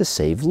to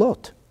save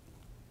Lot.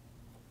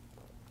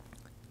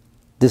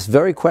 This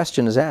very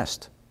question is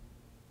asked.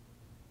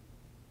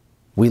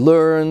 We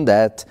learn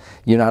that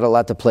you're not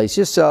allowed to place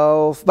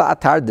yourself,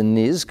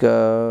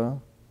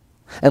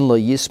 and lo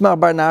yisma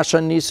bar nasha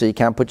nisa, you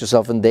can't put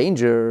yourself in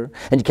danger,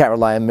 and you can't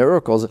rely on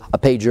miracles. A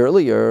page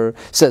earlier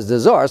says the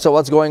Zohar, so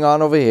what's going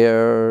on over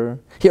here?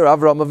 Here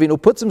Avraham Avinu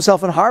puts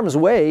himself in harm's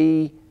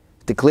way,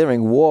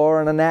 declaring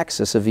war on an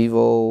axis of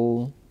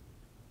evil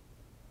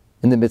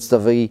in the midst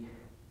of a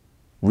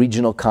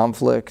regional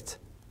conflict.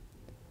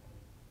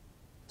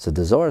 So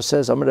the Zohar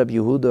says, Amar Rabbi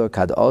Yehuda,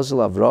 Kad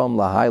ozl Avraham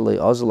lahai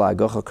ozl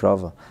agocha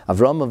krava.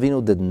 Avraham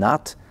Avinu did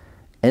not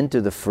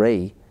enter the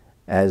fray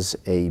as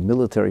a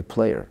military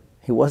player.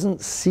 He wasn't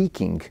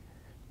seeking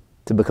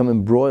to become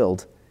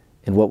embroiled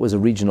in what was a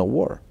regional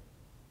war.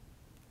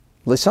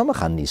 He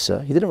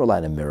didn't rely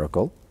on a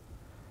miracle.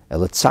 It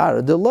was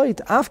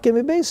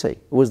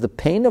the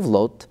pain of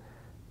Lot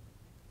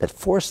that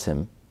forced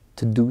him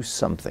to do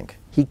something.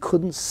 He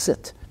couldn't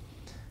sit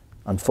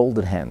on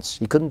folded hands.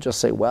 He couldn't just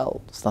say,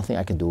 well, there's nothing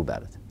I can do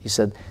about it. He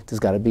said, there's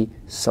got to be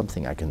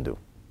something I can do.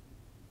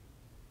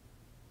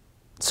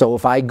 So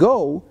if I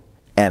go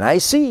and I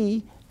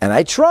see and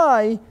I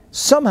try,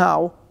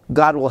 somehow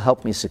God will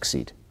help me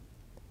succeed.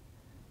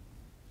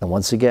 And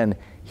once again,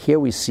 here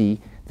we see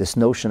this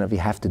notion of you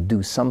have to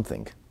do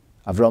something.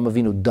 Avraham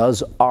Avinu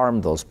does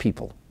arm those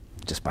people,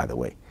 just by the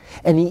way.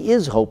 And he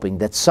is hoping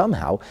that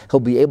somehow he'll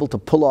be able to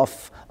pull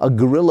off a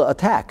guerrilla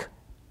attack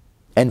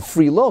and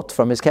free Lot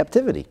from his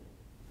captivity.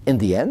 In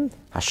the end,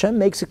 Hashem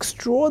makes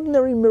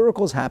extraordinary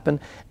miracles happen,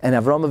 and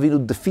Avraham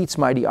Avinu defeats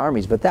mighty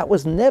armies. But that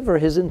was never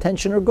his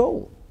intention or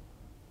goal.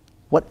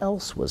 What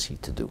else was he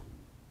to do?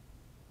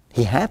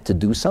 He had to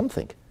do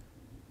something.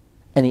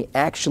 And he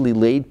actually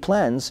laid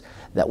plans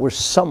that were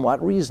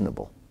somewhat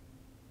reasonable.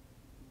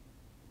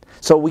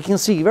 So we can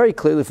see very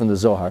clearly from the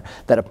Zohar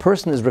that a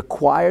person is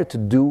required to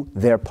do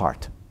their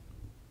part.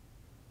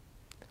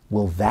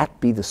 Will that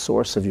be the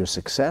source of your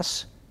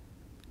success?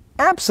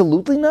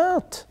 Absolutely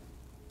not.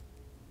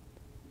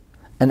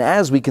 And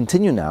as we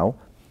continue now,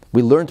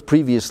 we learned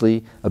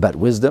previously about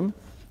wisdom,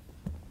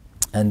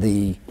 and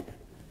the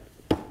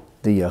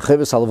𝐾𝐄𝐿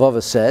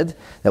HaLevavah said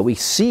that we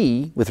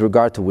see, with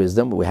regard to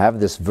wisdom, we have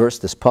this verse,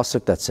 this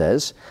pasuk that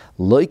says,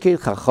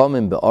 𝐒𝐄𝐄𝐿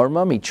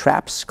𝐵𝑎𝑟ْmam, he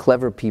traps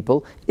clever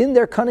people in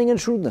their cunning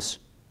and shrewdness.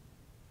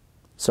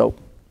 So,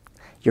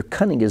 your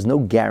cunning is no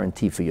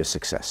guarantee for your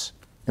success.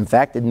 In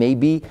fact, it may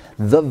be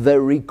the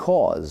very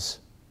cause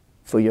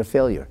for your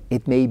failure.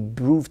 It may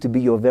prove to be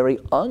your very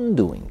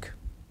undoing.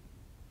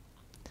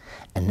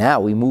 And now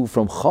we move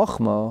from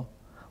Chochmah,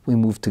 we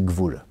move to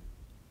Gvura.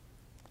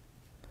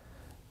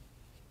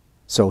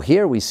 So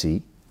here we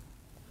see,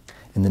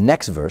 in the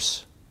next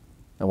verse,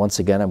 and once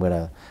again I'm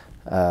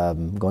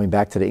going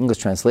back to the English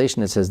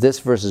translation, it says, this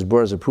verse is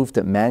brought as a proof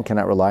that man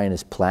cannot rely on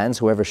his plans,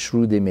 however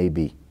shrewd they may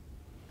be.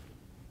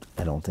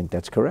 I don't think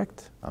that's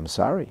correct. I'm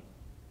sorry.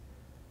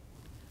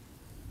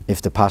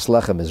 If the Pas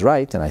Lechem is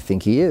right, and I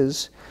think he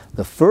is,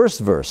 the first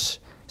verse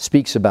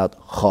speaks about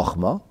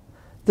Chochmah,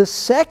 the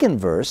second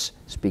verse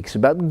speaks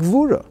about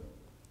Gvura,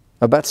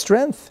 about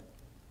strength.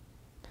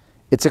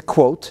 It's a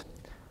quote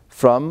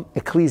from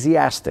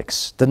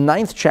Ecclesiastes, the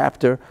 9th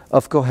chapter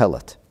of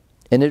Kohelet.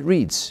 And it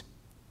reads,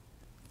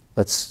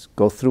 let's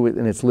go through it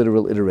in its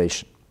literal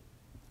iteration.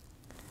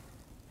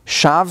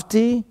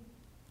 Shavti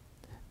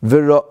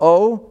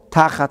v'ro'o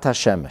tachat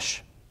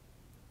hashemesh.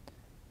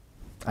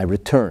 I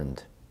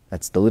returned.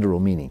 That's the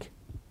literal meaning.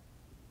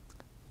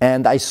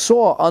 And I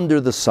saw under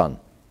the sun.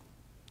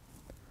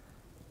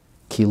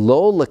 Ki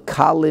lo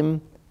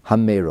lekalim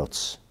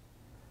hamerots.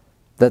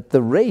 That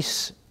the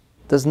race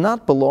does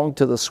not belong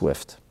to the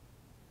swift.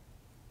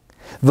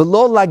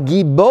 V'lo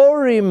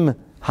lagiborim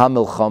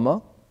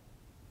hamilchama,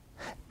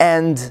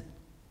 and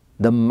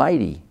the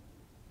mighty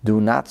do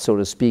not, so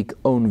to speak,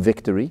 own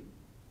victory.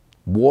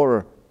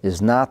 War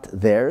is not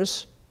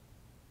theirs.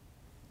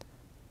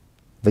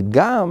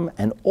 V'gam,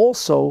 and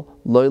also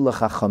lo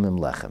lechachamim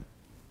lechem.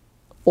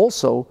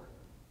 Also,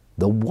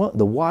 the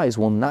wise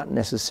will not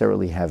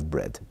necessarily have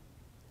bread.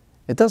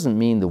 It doesn't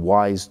mean the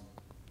wise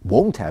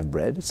won't have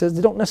bread. It says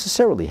they don't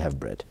necessarily have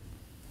bread.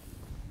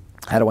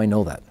 How do I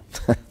know that?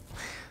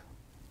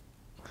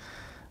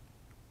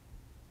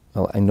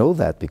 Well, I know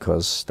that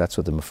because that's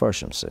what the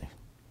Mefarshim say.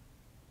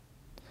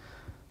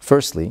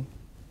 Firstly,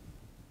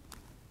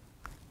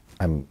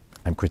 I'm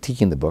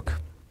critiquing the book,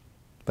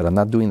 but I'm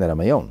not doing that on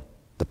my own.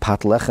 The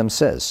Pat Lechem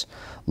says,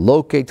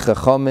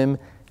 𝐒𝐄𝐄𝐊𝐄𝐑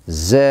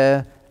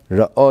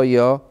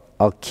𝙄𝙄𝙑𝙀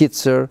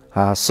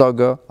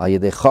𝐒𝐿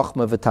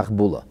𝐻𝑢𝑚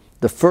v'tachbula.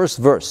 The first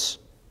verse,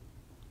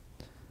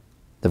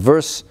 the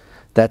verse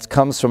that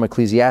comes from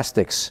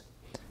Ecclesiastics,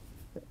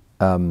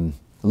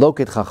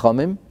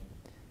 𝐒𝐄𝐄𝐊𝐿,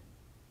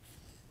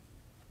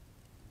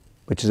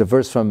 which is a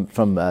verse from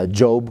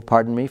Job,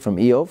 from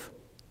Iyov,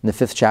 in the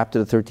 5th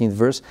chapter, the 13th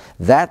verse,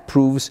 that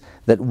proves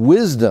that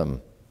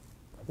wisdom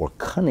or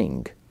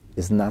cunning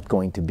is not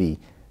going to be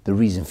the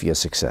reason for your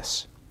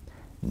success.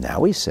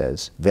 Now he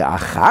says,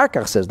 ve'achar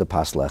kach, says the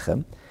Pas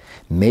Lechem,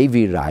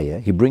 mevi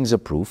raya, he brings a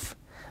proof,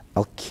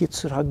 al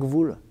kitzur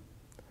hagvura,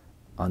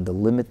 on the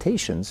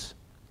limitations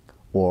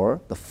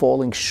or the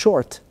falling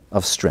short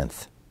of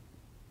strength.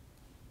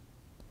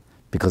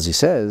 Because he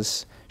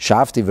says,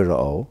 shavti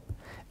v'ra'o,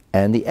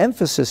 and the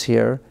emphasis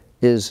here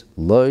is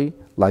loy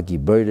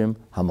lagiborim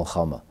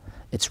hamilchama.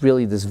 It's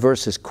really, this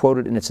verse is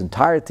quoted in its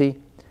entirety,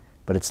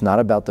 but it's not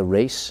about the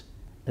race,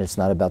 and it's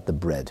not about the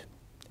bread.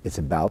 It's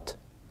about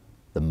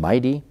the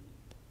mighty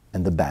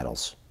and the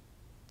battles.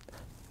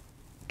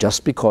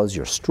 Just because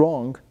you're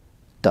strong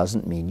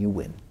doesn't mean you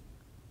win.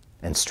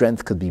 And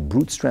strength could be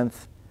brute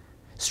strength,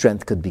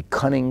 strength could be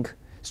cunning,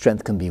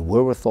 strength can be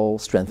wherewithal,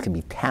 strength can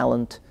be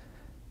talent,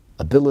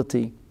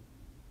 ability.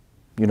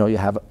 You know, you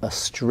have a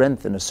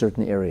strength in a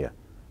certain area.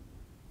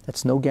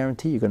 That's no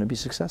guarantee you're going to be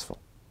successful.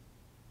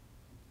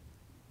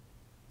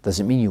 Does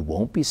it mean you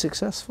won't be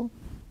successful?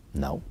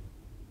 No.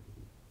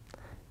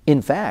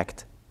 In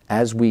fact,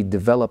 as we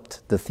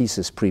developed the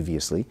thesis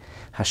previously,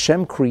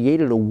 Hashem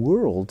created a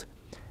world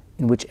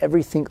in which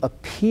everything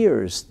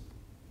appears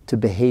to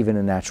behave in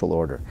a natural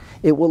order.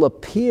 It will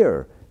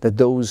appear that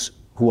those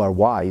who are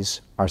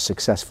wise are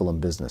successful in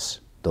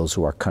business, those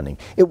who are cunning.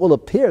 It will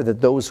appear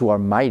that those who are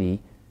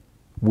mighty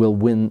will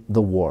win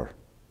the war.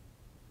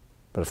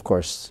 But of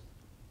course,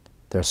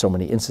 there are so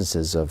many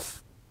instances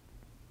of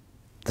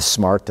the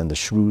smart and the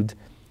shrewd,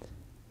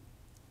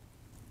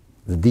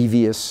 the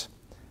devious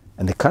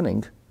and the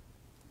cunning,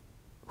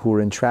 who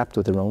are entrapped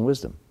with their own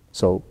wisdom.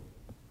 So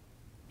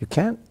you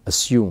can't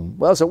assume,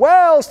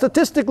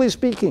 statistically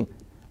speaking.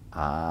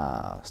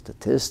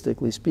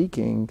 Statistically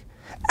speaking,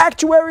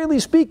 actuarially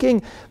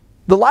speaking,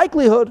 the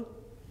likelihood,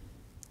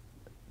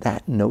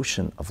 that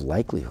notion of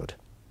likelihood,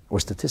 or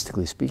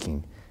statistically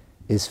speaking,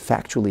 is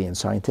factually and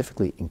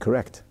scientifically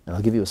incorrect. And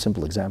I'll give you a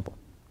simple example.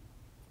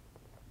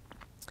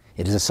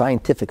 It is a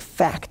scientific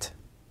fact,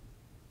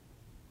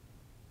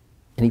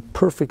 any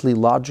perfectly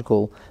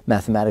logical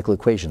mathematical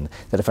equation,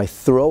 that if I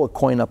throw a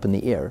coin up in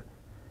the air,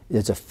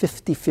 there's a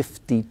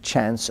 50-50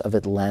 chance of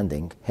it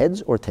landing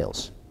heads or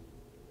tails.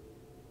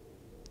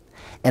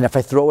 And if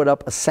I throw it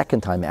up a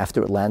second time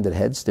after it landed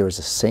heads, there is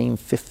the same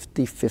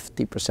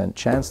 50%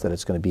 chance that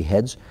it's going to be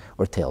heads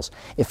or tails.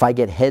 If I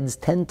get heads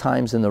 10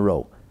 times in a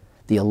row,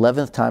 the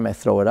 11th time I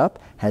throw it up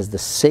has the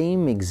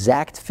same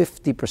exact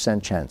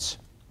 50% chance.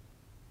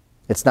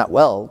 It's not,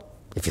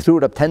 if you threw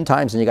it up 10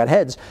 times and you got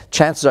heads,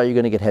 chances are you're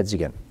going to get heads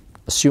again.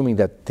 Assuming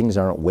that things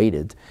aren't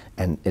weighted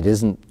and it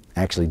isn't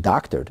actually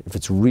doctored. If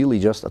it's really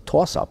just a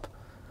toss-up,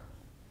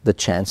 the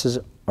chances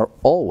are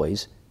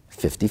always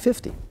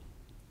 50-50.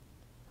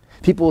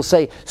 People will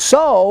say,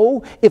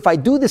 so if I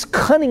do this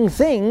cunning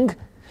thing,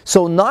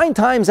 so 9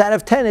 times out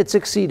of 10 it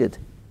succeeded.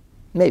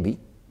 Maybe.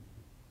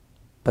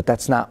 But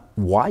that's not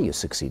why you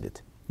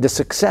succeeded. The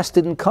success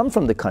didn't come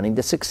from the cunning,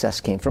 the success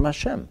came from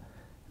Hashem.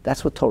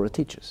 That's what Torah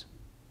teaches.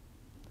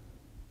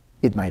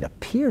 It might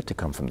appear to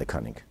come from the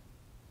cunning.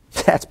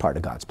 That's part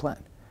of God's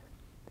plan.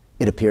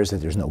 It appears that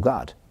there's no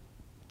God.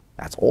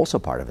 That's also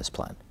part of His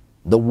plan.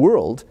 The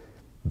world,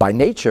 by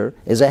nature,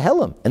 is a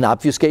helam, an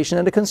obfuscation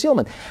and a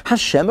concealment.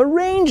 Hashem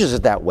arranges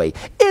it that way.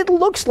 It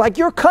looks like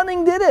your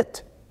cunning did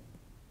it.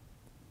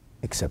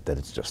 Except that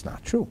it's just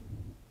not true.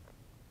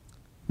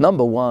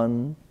 Number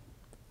one,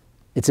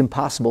 it's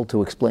impossible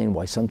to explain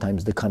why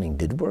sometimes the cunning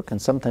did work and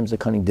sometimes the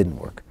cunning didn't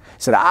work.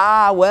 He said,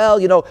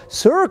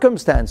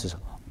 circumstances.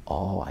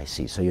 Oh, I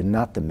see. So you're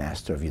not the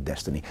master of your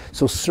destiny.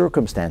 So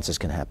circumstances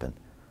can happen.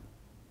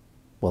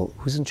 Well,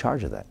 who's in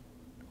charge of that?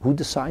 Who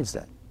decides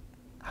that?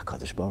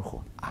 HaKadosh Baruch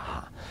Hu.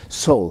 Aha.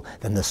 So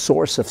then the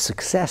source of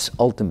success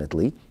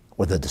ultimately,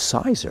 or the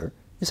decider,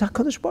 is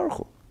HaKadosh Baruch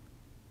Hu.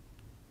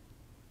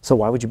 So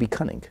why would you be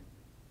cunning?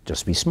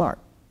 Just be smart.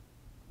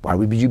 Why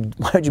would you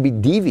be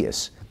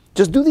devious?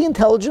 Just do the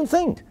intelligent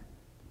thing.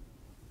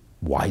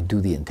 Why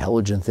do the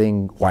intelligent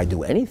thing? Why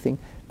do anything?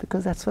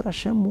 Because that's what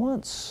Hashem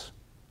wants.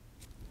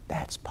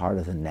 That's part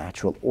of the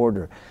natural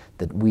order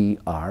that we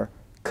are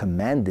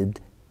commanded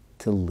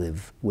to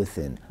live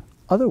within.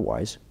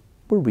 Otherwise,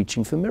 we're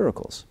reaching for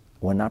miracles.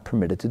 We're not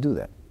permitted to do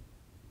that.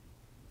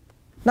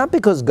 Not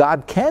because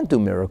God can't do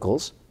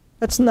miracles.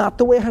 That's not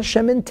the way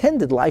Hashem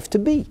intended life to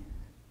be.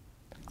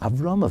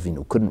 Avraham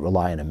Avinu couldn't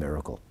rely on a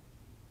miracle.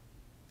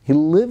 He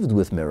lived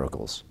with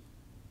miracles.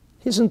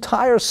 His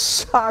entire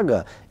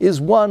saga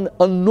is one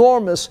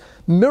enormous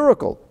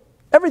miracle.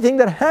 Everything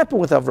that happened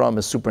with Avram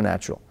is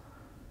supernatural.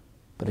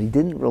 But he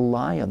didn't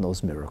rely on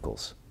those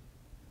miracles.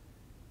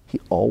 He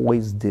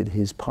always did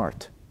his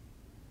part.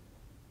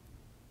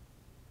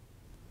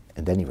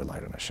 And then he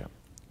relied on Hashem.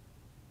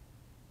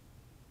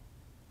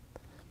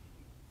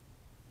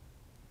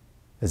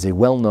 As a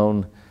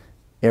well-known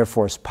Air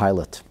Force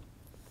pilot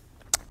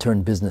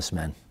turned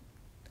businessman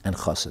and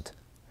chassid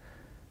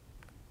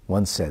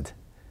once said,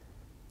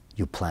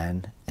 you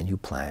plan and you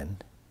plan,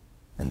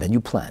 and then you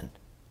plan.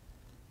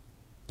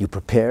 You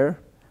prepare,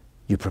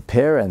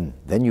 and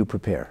then you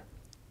prepare.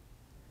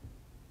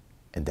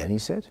 And then he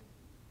said,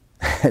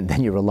 and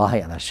then you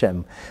rely on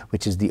Hashem,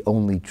 which is the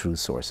only true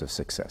source of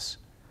success.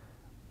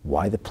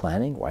 Why the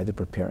planning? Why the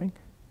preparing?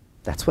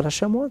 That's what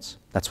Hashem wants.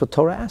 That's what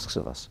Torah asks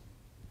of us.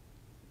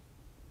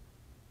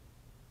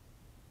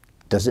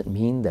 Does it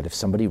mean that if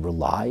somebody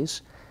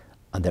relies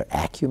on their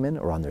acumen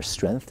or on their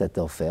strength that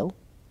they'll fail?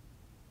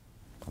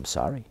 I'm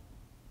sorry.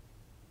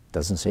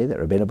 Doesn't say that.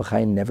 Rabbi Mendel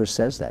Kaplan never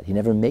says that. He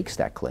never makes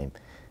that claim.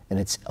 And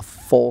it's a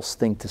false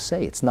thing to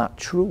say. It's not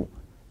true.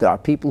 There are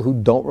people who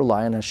don't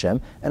rely on Hashem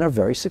and are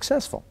very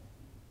successful.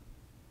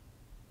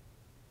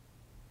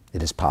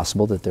 It is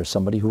possible that there's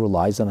somebody who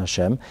relies on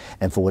Hashem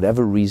and for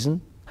whatever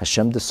reason,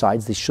 Hashem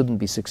decides they shouldn't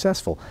be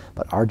successful.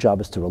 But our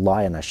job is to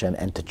rely on Hashem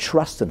and to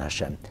trust in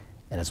Hashem.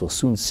 And as we'll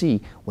soon see,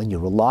 when you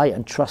rely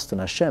and trust in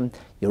Hashem,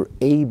 you're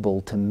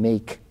able to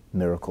make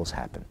miracles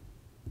happen.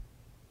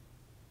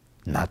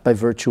 Not by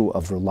virtue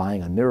of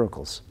relying on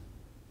miracles,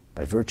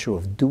 by virtue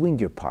of doing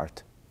your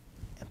part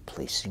and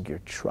placing your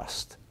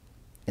trust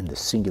in the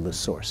singular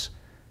source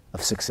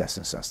of success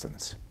and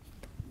sustenance.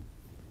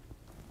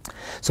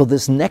 So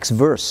this next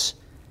verse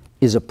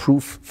is a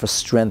proof for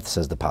strength,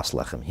 says the Pas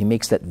Lechem. He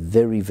makes that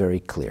very, very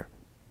clear.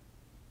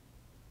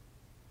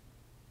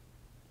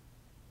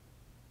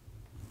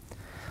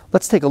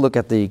 Let's take a look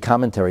at the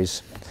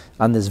commentaries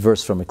on this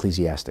verse from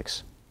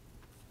Ecclesiastes.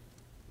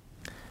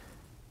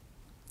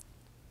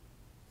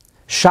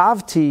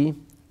 Shavti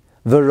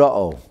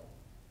v'ra'o.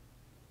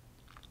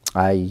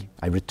 I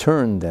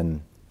returned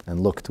and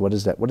looked. What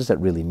does that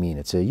really mean?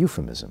 It's a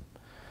euphemism.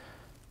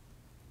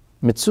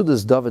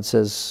 Mitzudas David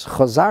says,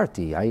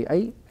 Chazarti.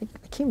 I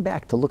came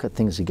back to look at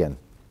things again.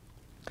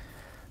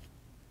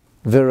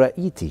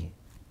 V'ra'iti.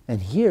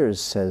 And here,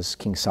 says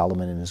King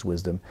Solomon in his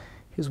wisdom,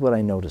 here's what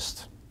I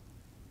noticed.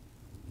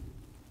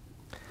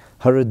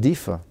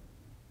 Haradifa,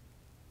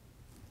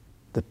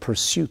 the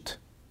pursuit,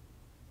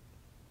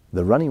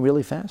 the running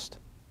really fast.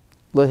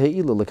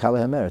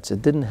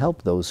 It didn't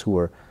help those who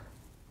were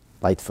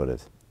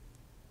light-footed.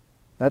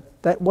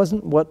 That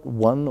wasn't what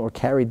won or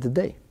carried the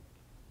day.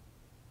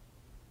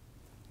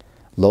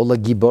 Lola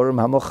giborim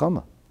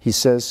hamochama. He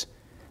says,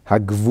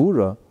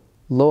 hagvura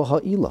lo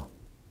ha'ila.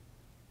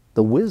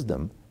 The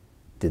wisdom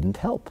didn't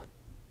help.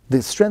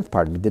 The strength,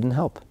 didn't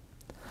help.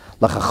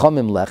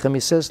 Lachachamim lechem, he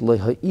says, lo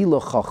ha'ila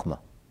chachma.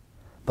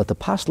 But the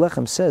Pas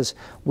Lechem says,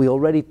 we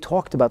already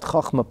talked about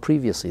chachma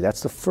previously.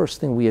 That's the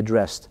first thing we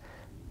addressed.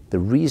 The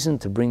reason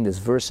to bring this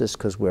verse is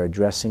because we're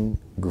addressing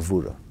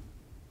gevura.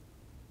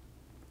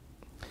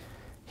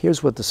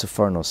 Here's what the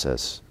Sefarno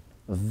says.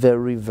 A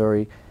very,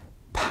 very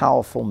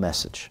powerful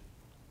message.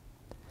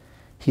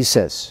 He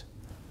says,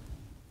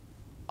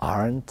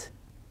 aren't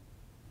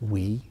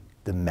we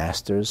the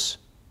masters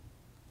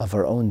of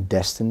our own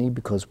destiny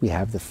because we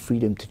have the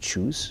freedom to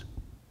choose?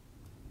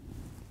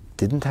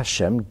 Didn't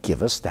Hashem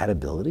give us that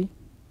ability?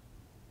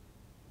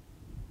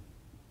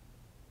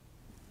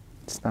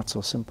 It's not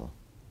so simple.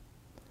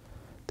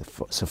 The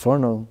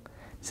Sefarno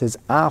says,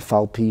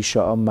 Afal pi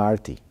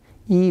sha'amarti,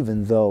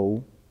 even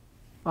though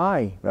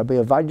I, Rabbi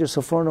Avadia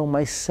Sefarno,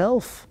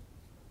 myself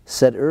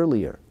said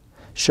earlier,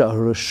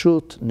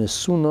 Sha'arashut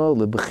nesuna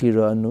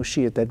lebechira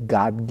anushiyat, that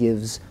God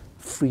gives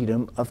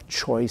freedom of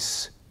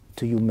choice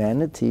to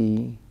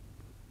humanity.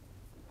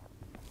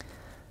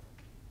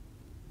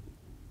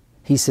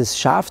 He says,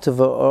 Shavta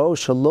v'o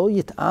shalo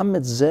yit'am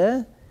et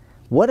zeh.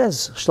 What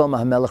has Shlomo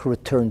HaMelech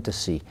returned to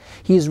see?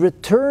 He's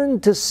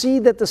returned to see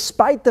that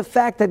despite the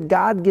fact that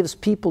God gives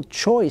people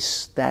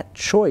choice, that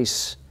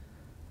choice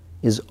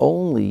is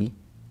only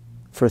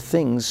for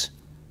things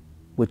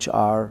which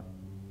are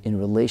in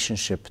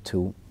relationship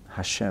to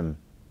Hashem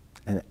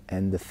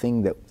and the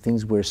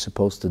things we're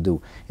supposed to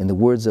do. In the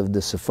words of the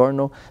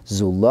Sefarno,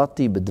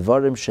 Zulati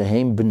b'dvarim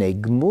shehem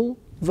b'nei gmul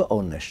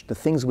v'onesh, the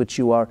things which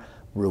you are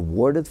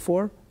rewarded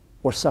for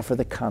or suffer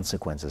the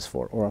consequences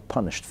for or are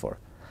punished for.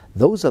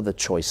 Those are the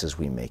choices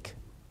we make.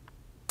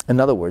 In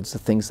other words, the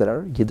things that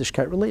are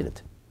Yiddishkeit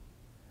related.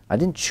 I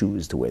didn't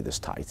choose to wear this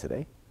tie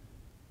today.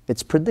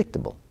 It's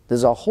predictable.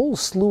 There's a whole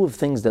slew of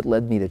things that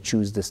led me to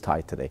choose this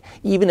tie today,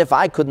 even if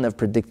I couldn't have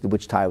predicted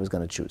which tie I was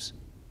going to choose.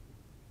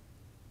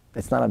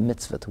 It's not a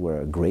mitzvah to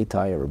wear a gray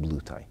tie or a blue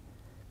tie.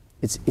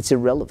 It's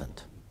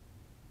irrelevant.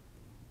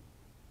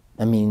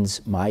 That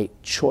means my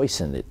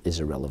choice in it is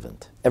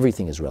irrelevant.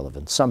 Everything is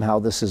relevant. Somehow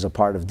this is a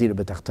part of Dira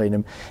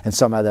B'Tachtonim, and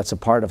somehow that's a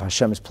part of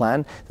Hashem's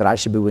plan that I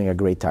should be wearing a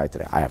gray tie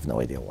today. I have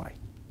no idea why.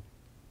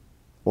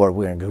 or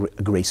wearing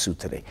a gray suit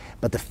today.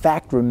 But the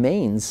fact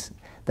remains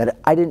that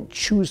I didn't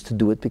choose to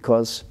do it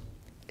because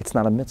it's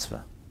not a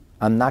mitzvah.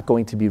 I'm not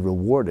going to be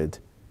rewarded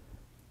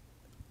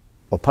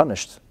or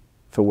punished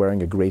for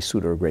wearing a gray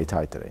suit or a gray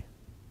tie today.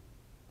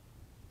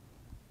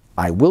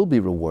 I will be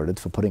rewarded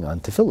for putting on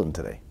tefillin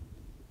today.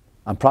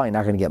 I'm probably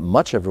not going to get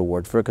much of a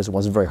reward for it because it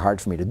wasn't very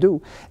hard for me to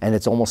do, and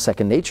it's almost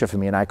second nature for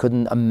me, and I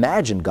couldn't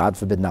imagine, God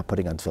forbid, not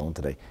putting on tefillin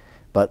today.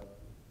 But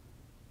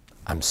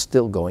I'm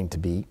still going to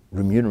be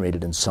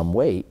remunerated in some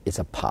way. It's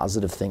a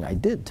positive thing I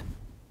did.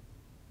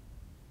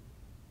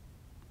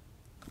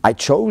 I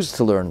chose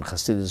to learn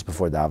Chassidus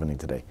before davening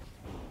today.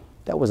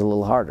 That was a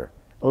little harder,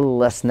 a little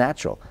less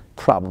natural.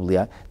 Probably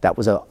that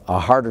was a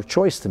harder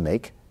choice to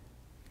make,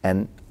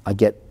 and I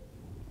get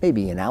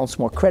maybe an ounce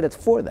more credit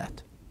for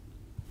that.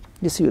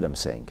 You see what I'm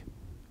saying?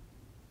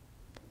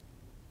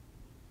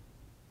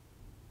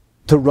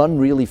 To run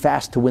really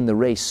fast to win the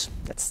race,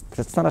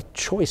 that's not a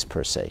choice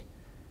per se.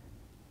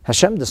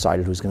 Hashem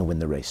decided who's going to win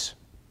the race.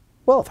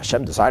 Well, if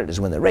Hashem decided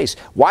to win the race,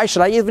 why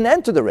should I even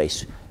enter the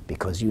race?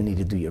 Because you need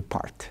to do your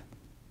part.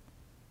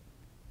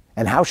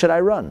 And how should I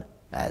run?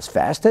 As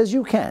fast as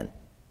you can,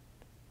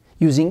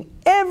 using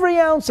every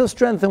ounce of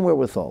strength and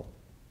wherewithal.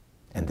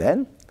 And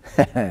then,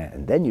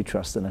 and then you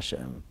trust in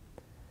Hashem.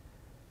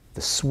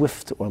 The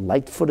swift or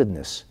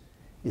light-footedness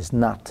is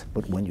not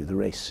what won you the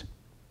race.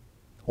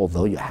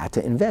 Although you had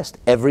to invest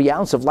every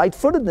ounce of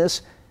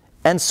light-footedness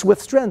and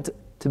swift strength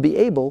to be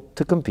able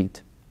to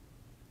compete.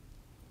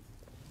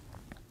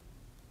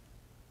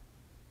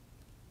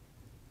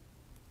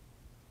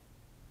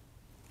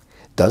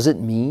 Does it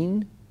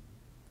mean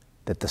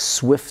that the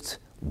swift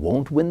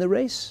won't win the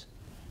race?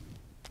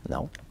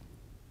 No.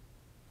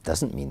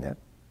 Doesn't mean that.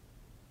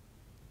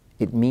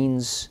 It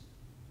means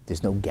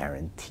there's no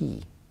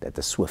guarantee that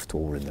the swift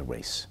will win the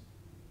race.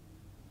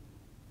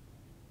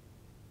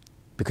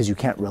 Because you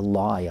can't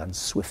rely on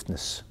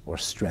swiftness or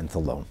strength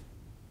alone.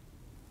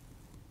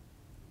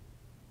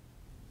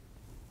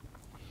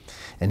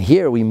 And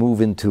here we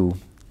move into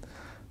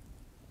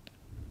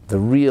the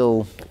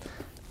real,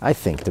 I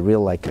think, the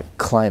real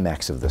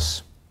climax of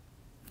this.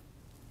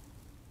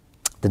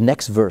 The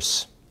next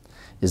verse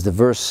is the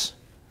verse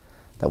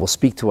that will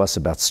speak to us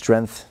about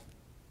strength,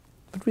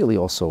 but really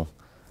also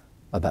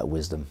about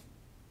wisdom.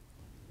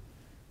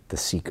 The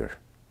seeker.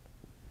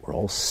 We're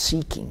all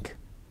seeking.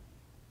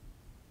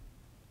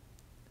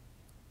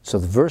 So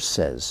the verse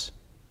says,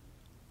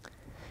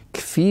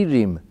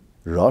 Kfirim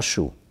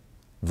Rashu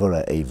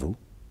Vora'evu.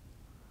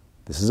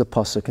 This is a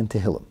pasuk in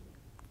Tehillim.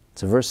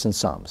 It's a verse in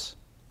Psalms.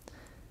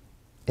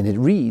 And it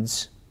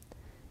reads,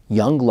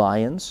 young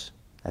lions,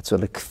 that's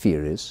what a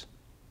kfir is,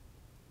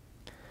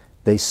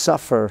 they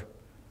suffer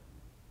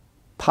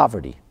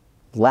poverty,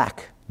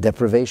 lack,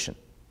 deprivation,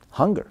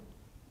 hunger.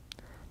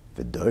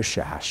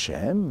 V'dorsha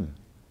Hashem,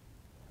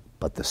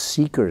 but the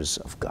seekers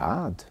of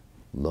God,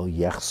 lo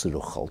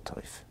yechsuru chol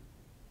tov,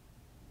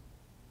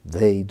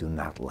 they do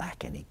not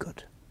lack any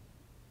good.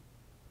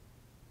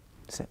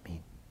 What does that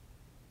mean?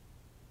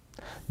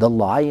 The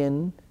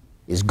lion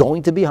is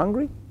going to be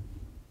hungry?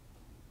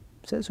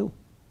 Says who?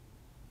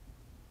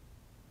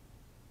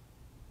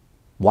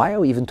 Why are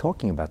we even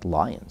talking about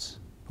lions?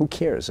 Who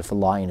cares if a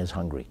lion is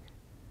hungry?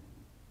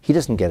 He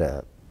doesn't get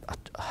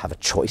have a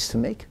choice to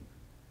make.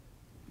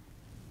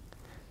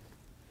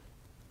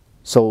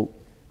 So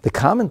the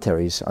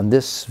commentaries on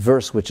this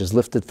verse, which is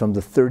lifted from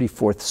the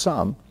 34th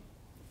Psalm,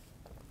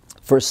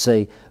 first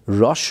say,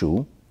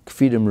 Rashu,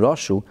 Kfirim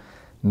Rashu,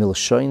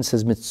 Milshoin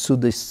says,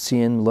 Mitzudes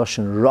Tzien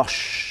Loshen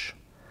Rosh,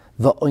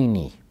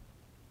 Va'oini,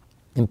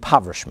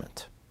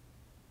 impoverishment,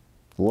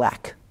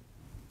 lack.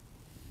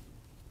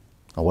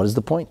 Now what is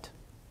the point?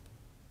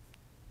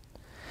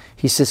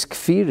 He says,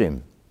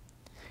 Kfirim.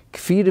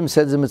 Kfirim,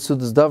 says in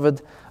Mitzudes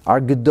David,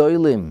 are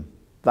Gedolim,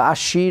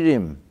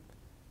 Va'ashirim,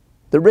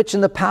 the rich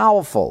and the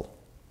powerful,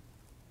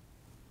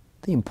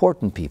 the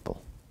important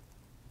people.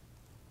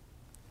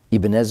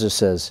 Ibn Ezra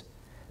says,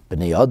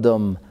 Bnei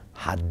Adam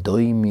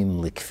hadoimim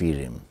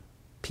likfirim,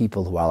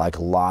 people who are like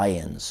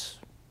lions.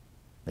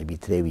 Maybe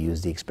today we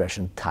use the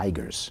expression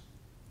tigers.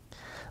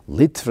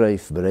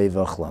 Litreif b'rei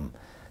v'achlam,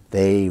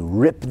 they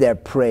rip their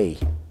prey.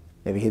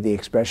 Ever hear the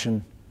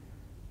expression?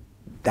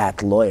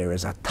 That lawyer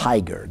is a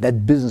tiger.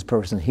 That business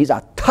person, he's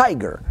a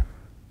tiger.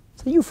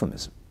 It's a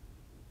euphemism.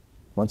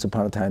 Once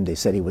upon a time, they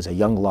said he was a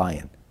young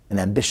lion, an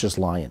ambitious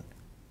lion.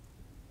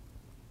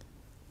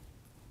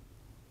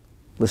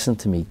 Listen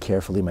to me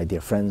carefully, my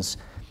dear friends,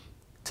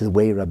 to the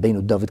way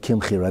Rabbeinu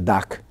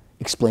𝙁𝙁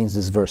explains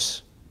this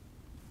verse.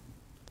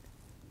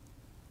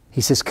 He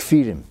says,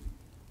 Kfirim,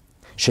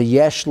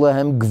 sheyesh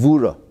lahem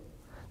gvura,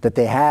 that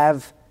they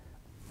have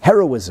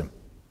heroism,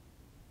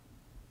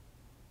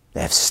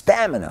 they have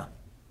stamina,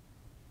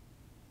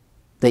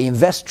 they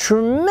invest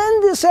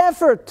tremendous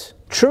effort,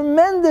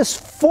 tremendous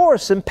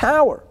force and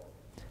power.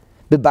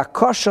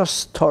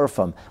 B'bakashas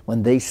torfam,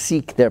 when they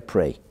seek their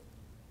prey.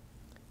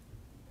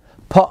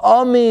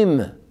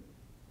 Pa'amim,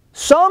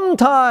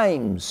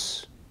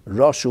 sometimes,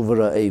 rashu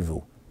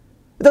v'ra'evu.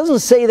 It doesn't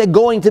say they're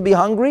going to be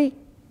hungry.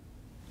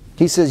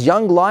 He says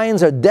young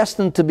lions are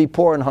destined to be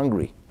poor and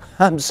hungry.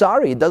 I'm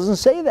sorry, it doesn't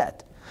say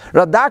that.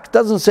 Radak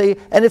doesn't say,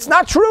 and it's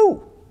not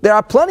true. There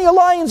are plenty of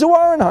lions who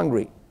aren't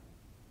hungry.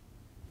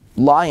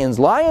 Lions,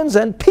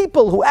 and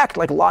people who act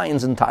like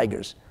lions and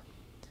tigers.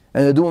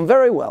 And they're doing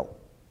very well.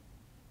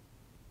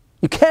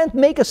 You can't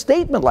make a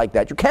statement like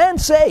that. You can't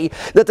say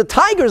that the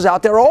tigers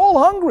out there are all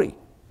hungry.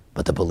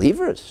 But the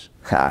believers,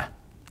 for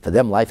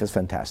them life is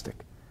fantastic.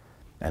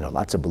 I know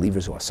lots of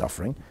believers who are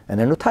suffering,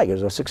 and I know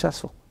tigers are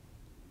successful.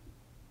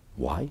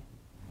 Why?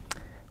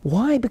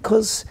 Why?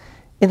 Because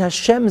in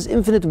Hashem's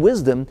infinite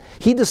wisdom,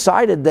 He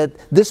decided that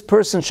this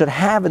person should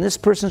have and this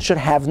person should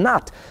have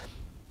not.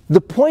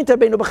 The point that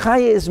Rabbi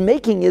Bechaya is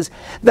making is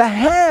the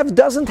have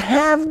doesn't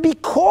have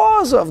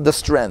because of the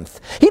strength.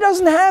 He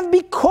doesn't have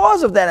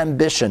because of that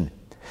ambition.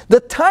 The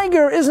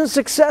tiger isn't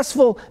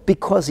successful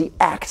because he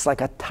acts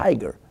like a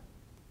tiger.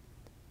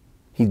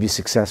 He'd be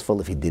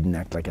successful if he didn't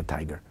act like a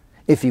tiger.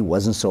 If he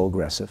wasn't so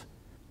aggressive,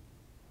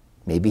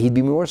 maybe he'd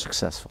be more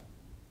successful.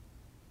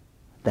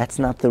 That's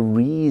not the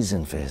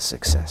reason for his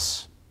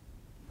success.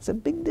 It's a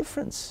big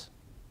difference.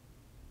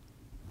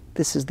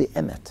 This is the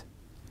emet.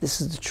 This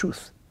is the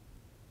truth.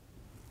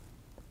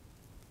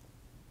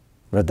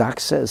 Radak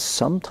says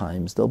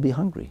sometimes they'll be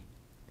hungry.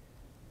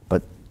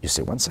 But you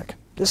say, one second,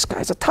 this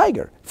guy's a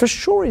tiger. For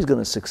sure he's going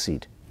to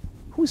succeed.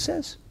 Who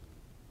says?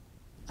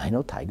 I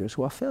know tigers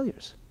who are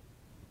failures.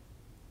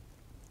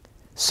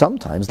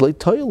 Sometimes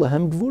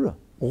𝙒𝙧𝙪𝙀𝙧,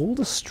 all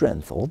the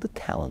strength, all the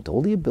talent,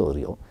 all the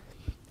ability,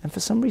 and for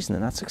some reason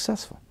they're not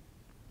successful.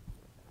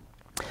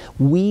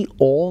 We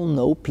all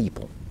know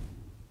people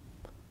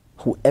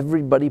who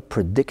everybody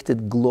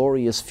predicted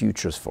glorious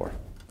futures for.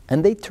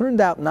 And they turned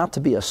out not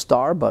to be a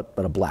star, but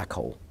a black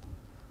hole.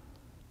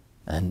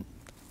 And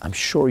I'm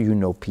sure you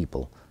know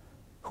people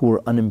who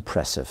were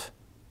unimpressive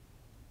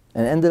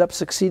and ended up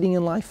succeeding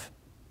in life.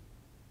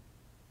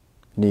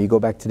 You know, you go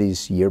back to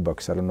these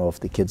yearbooks, I don't know if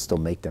the kids still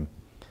make them.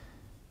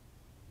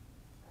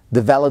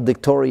 The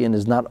valedictorian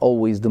is not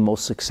always the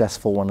most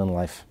successful one in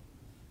life.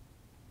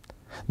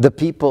 The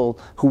people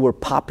who were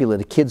popular,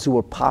 the kids who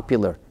were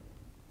popular,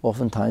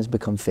 oftentimes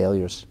become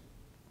failures.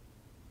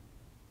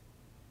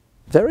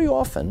 Very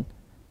often,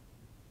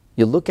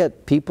 you look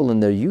at people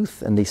in their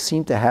youth and they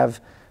seem to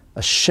have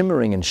a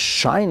shimmering and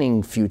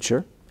shining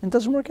future, and it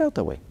doesn't work out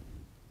that way.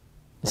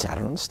 You say, I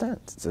don't understand.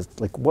 It's just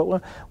like,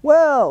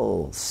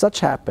 well, such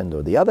happened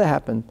or the other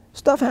happened.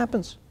 Stuff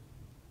happens.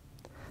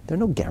 There are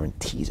no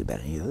guarantees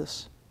about any of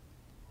this.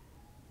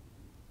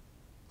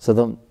 So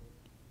then,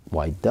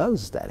 why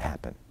does that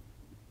happen?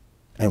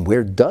 And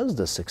where does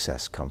the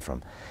success come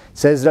from?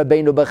 Says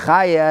Rabbeinu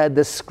Bechaya,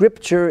 the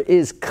scripture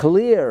is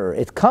clear.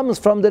 It comes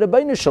from the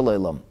Rabbeinu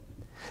Shalom.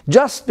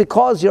 Just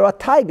because you're a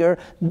tiger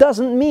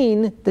doesn't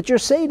mean that you're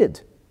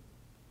sated.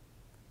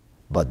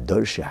 But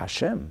𝙄𝙬𝙑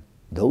Hashem,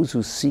 those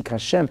who seek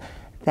Hashem,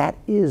 that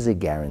is a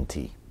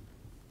guarantee.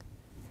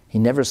 He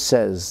never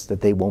says that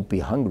they won't be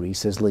hungry. He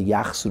says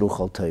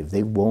𝙒𝙧𝙪𝙀𝙧,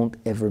 they won't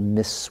ever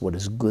miss what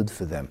is good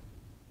for them.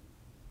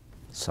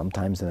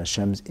 Sometimes in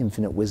Hashem's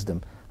infinite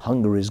wisdom,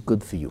 hunger is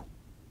good for you.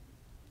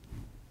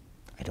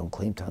 I don't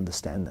claim to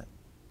understand that.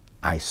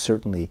 I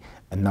certainly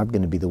am not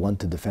going to be the one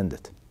to defend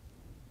it.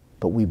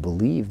 But we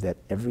believe that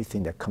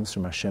everything that comes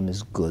from Hashem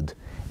is good.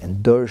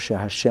 And 𝙄𝙬𝙑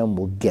Hashem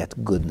will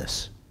get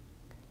goodness.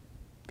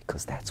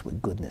 Because that's where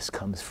goodness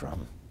comes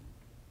from.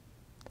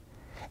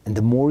 And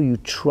the more you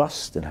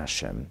trust in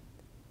Hashem,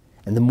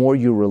 and the more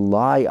you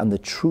rely on the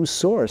true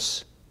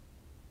source,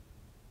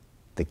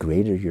 the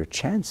greater your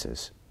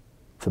chances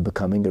for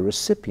becoming a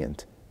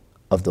recipient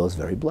of those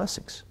very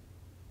blessings.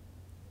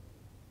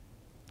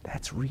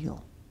 That's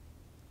real.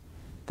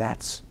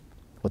 That's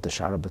what the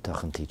Sha'ar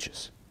HaBitachon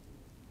teaches.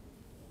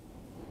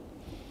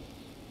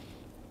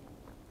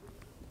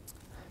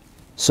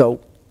 So,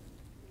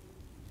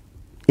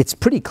 it's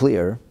pretty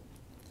clear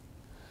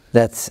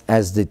that,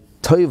 as the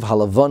Toiv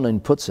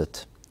Halavonon puts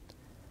it,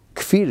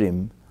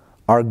 Kfirim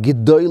are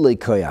𝙄𝙧𝙑𝙀𝙧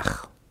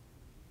koyach,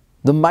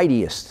 the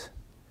mightiest,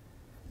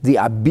 the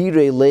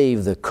abirei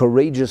leiv, the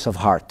courageous of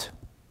heart.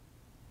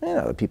 You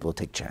know, the people who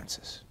take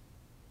chances.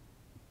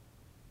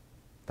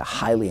 The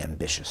highly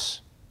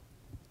ambitious,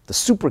 the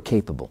super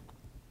capable.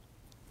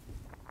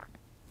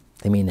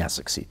 They may not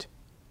succeed.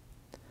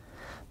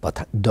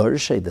 But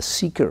𝙄𝙧𝙪, the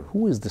seeker,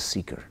 who is the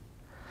seeker?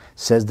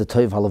 Says the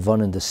Toiv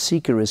Halavonon, the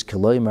seeker is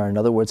𝑘'loimar, in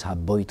other words,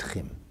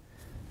 haboitchim.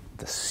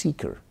 The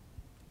seeker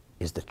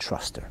is the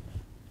truster.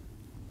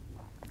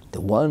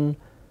 The one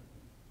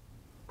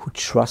who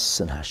trusts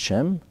in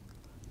Hashem,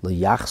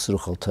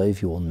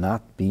 𝙒𝙧𝙪𝙀𝙧, you will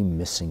not be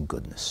missing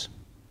goodness.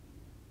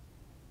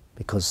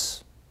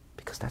 Because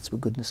that's where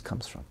goodness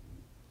comes from.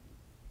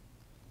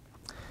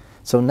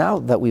 So now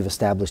that we've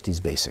established these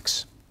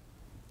basics,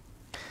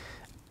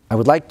 I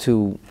would like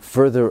to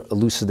further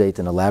elucidate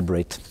and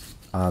elaborate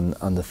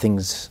on the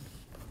things,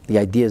 the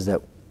ideas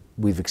that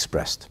we've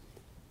expressed.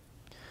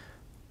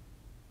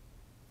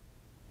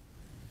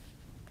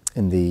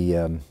 In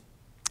the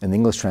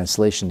English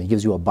translation, he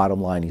gives you a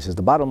bottom line. He says,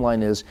 the bottom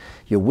line is,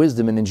 your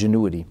wisdom and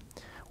ingenuity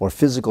or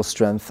physical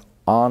strength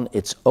on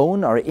its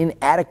own are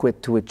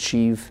inadequate to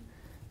achieve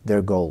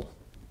their goal.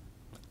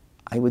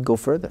 I would go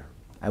further.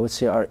 I would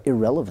say are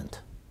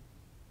irrelevant.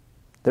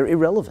 They're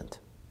irrelevant.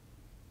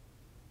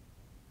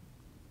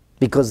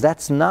 Because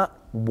that's not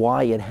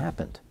why it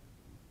happened.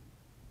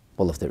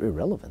 Well, if they're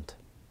irrelevant,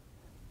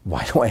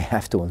 why do I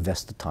have to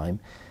invest the time?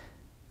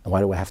 And why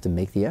do I have to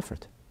make the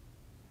effort?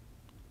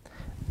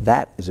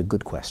 That is a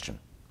good question.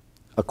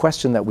 A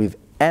question that we've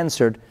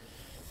answered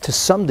to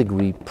some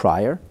degree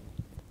prior,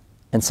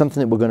 and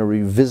something that we're going to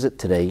revisit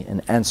today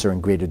and answer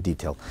in greater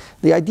detail.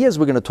 The ideas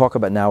we're going to talk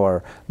about now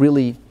are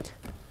really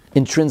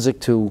intrinsic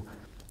to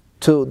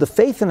the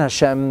faith in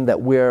Hashem that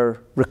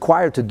we're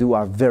required to do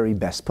our very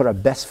best, put our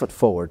best foot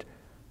forward,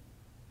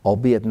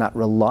 albeit not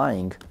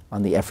relying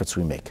on the efforts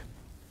we make.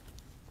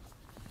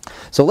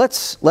 So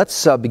let's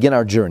begin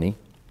our journey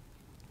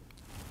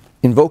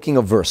invoking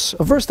a verse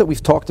that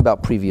we've talked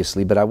about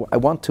previously, but I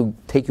want to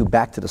take you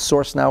back to the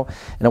source now,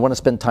 and I want to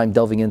spend time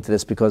delving into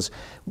this because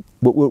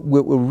what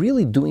we're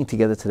really doing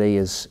together today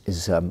is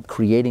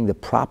creating the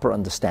proper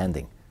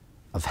understanding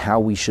of how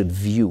we should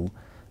view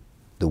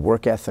the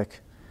work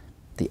ethic,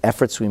 the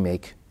efforts we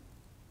make,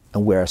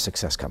 and where our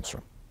success comes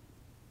from.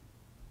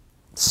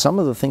 Some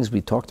of the things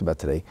we talked about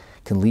today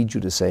can lead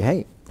you to say,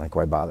 hey, like,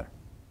 why bother?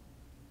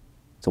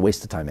 It's a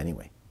waste of time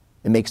anyway.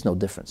 It makes no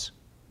difference,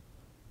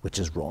 which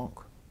is wrong.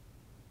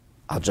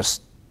 I'll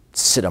just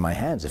sit on my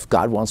hands. If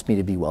God wants me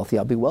to be wealthy,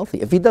 I'll be wealthy.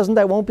 If He doesn't,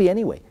 I won't be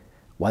anyway.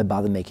 Why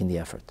bother making the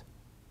effort?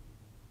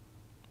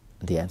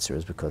 And the answer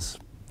is because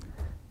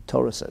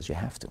Torah says you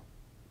have to.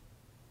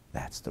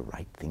 That's the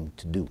right thing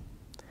to do.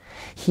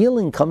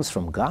 Healing comes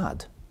from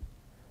God,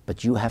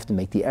 but you have to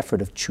make the effort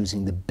of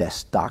choosing the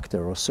best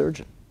doctor or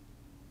surgeon.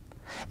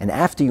 And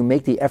after you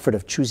make the effort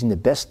of choosing the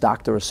best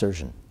doctor or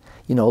surgeon,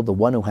 you know, the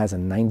one who has a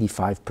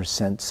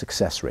 95%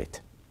 success rate,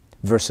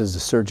 versus the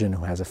surgeon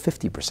who has a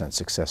 50%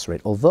 success rate.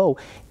 Although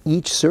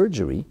each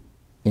surgery,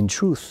 in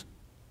truth,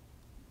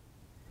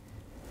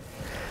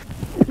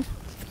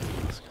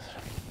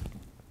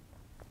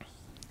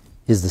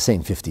 is the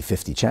same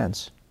 50-50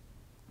 chance.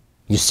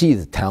 You see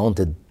the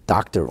talented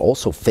doctor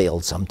also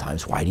failed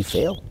sometimes. Why did he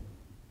fail?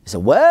 He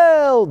said,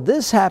 well,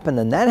 this happened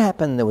and that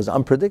happened and it was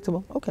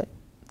unpredictable. Okay.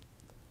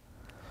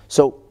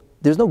 So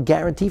there's no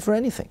guarantee for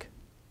anything.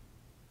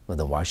 Well,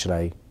 then why should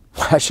I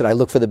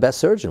look for the best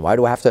surgeon? Why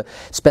do I have to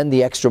spend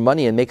the extra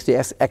money and make the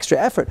extra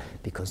effort?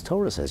 Because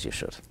Torah says you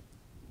should.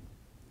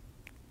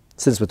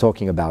 Since we're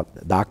talking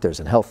about doctors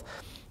and health,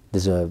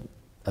 there's a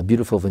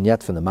beautiful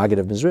vignette from the Maggid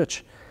of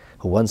Mizrich,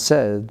 who once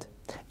said,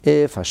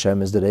 if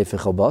Hashem is the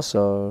Reifich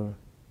Basar,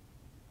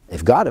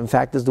 if God, in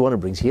fact, is the one who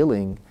brings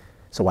healing,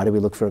 so why do we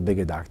look for a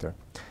bigger doctor?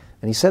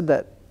 And he said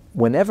that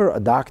whenever a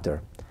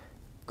doctor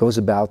goes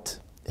about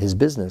his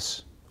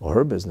business or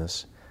her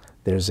business,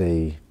 there's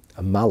a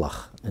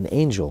malach, an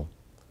angel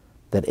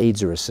that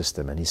aids or assists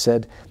him. And he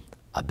said,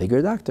 a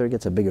bigger doctor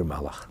gets a bigger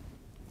malach.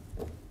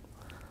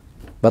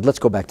 But let's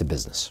go back to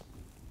business.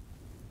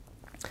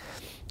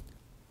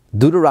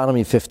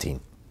 Deuteronomy 15.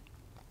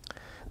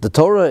 The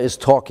Torah is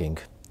talking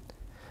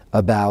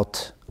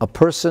about a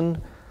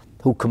person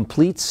who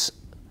completes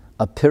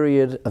a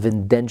period of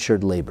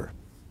indentured labor.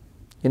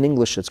 In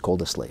English, it's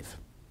called a slave.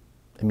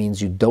 It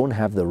means you don't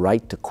have the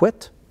right to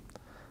quit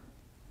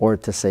or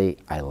to say,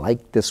 I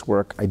like this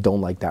work, I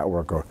don't like that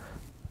work, or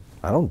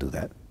I don't do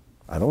that.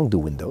 I don't do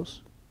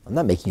windows. I'm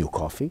not making you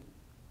coffee.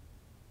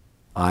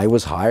 I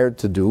was hired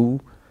to do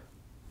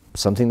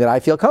something that I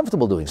feel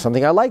comfortable doing,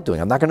 something I like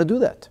doing. I'm not going to do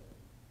that.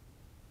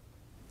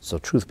 So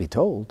truth be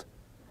told,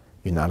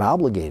 you're not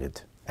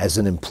obligated. As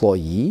an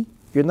employee,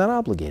 you're not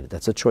obligated.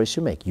 That's a choice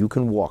you make. You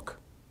can walk.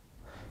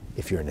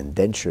 If you're an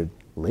indentured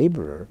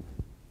laborer,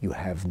 you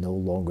have no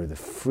longer the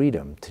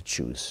freedom to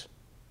choose.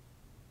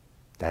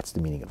 That's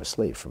the meaning of a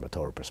slave from a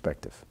Torah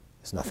perspective.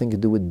 It's nothing to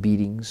do with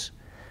beatings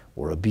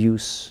or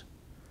abuse,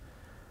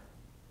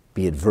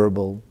 be it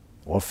verbal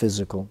or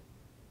physical.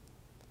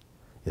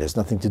 It has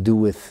nothing to do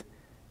with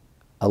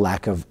a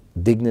lack of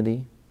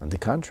dignity. On the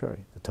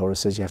contrary, the Torah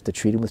says you have to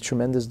treat him with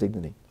tremendous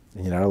dignity.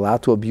 And you're not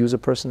allowed to abuse a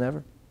person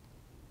ever.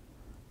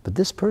 But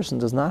this person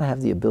does not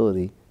have the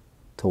ability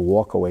to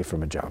walk away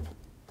from a job.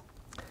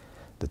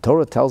 The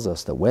Torah tells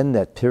us that when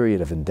that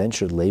period of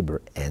indentured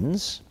labor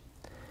ends,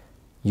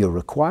 you're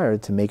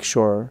required to make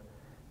sure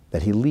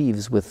that he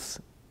leaves with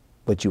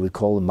what you would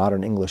call in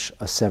modern English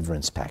a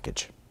severance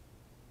package.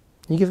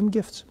 You give him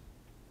gifts.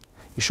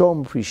 You show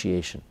him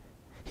appreciation.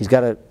 He's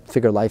got to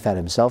figure life out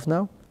himself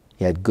now.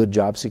 He had good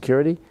job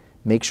security.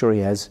 Make sure he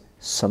has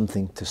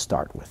something to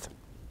start with.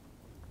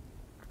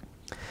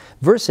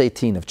 Verse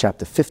 18 of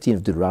chapter 15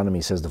 of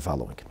Deuteronomy says the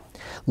following.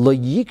 Lo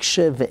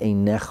yikshe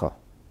ve'einecha.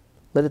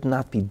 Let it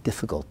not be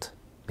difficult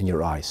in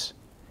your eyes.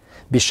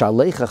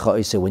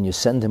 When you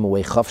send him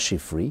away chafshi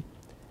free,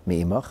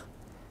 me'imach,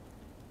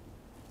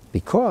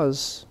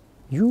 because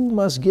you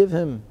must give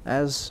him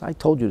as I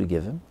told you to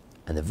give him.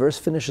 And the verse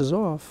finishes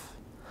off,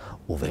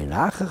 and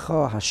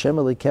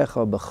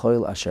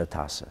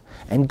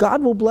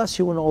God will bless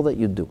you in all that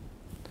you do.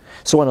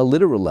 So on a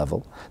literal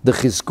level, the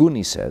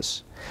Chizkuni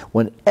says,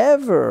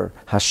 whenever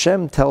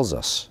Hashem tells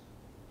us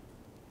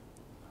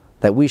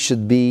that we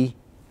should be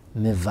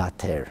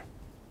mevater,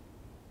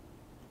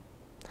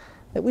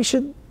 that we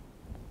should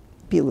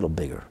be a little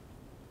bigger.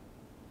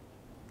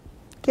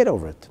 Get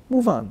over it.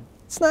 Move on.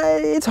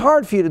 It's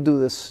hard for you to do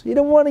this. You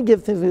don't want to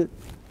give things.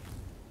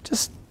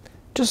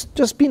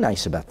 Just be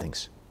nice about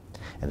things.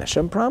 And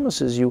Hashem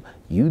promises you,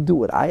 you do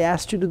what I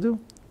asked you to do,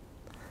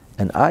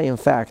 and I, in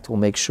fact, will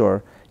make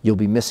sure you'll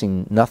be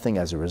missing nothing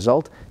as a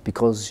result,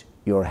 because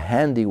your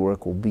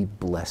handiwork will be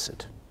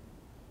blessed.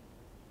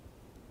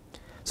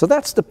 So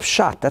that's the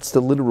pshat, that's the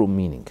literal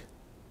meaning.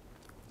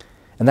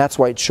 And that's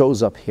why it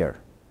shows up here.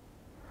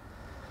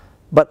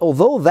 But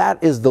although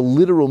that is the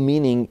literal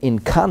meaning in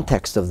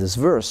context of this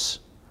verse,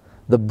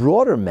 the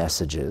broader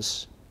message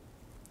is,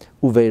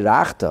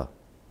 Uveirachacha,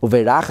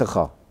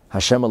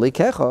 Hashem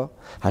𝐒𝐄𝐄𝐊𝐿,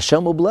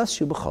 Hashem will bless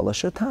you b'chol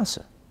asher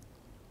taseh.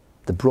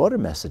 The broader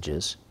message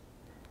is,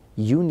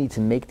 you need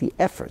to make the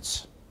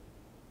efforts.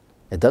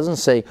 It doesn't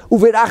say,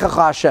 Uveirachacha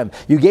Hashem,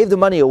 you gave the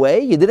money away,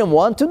 you didn't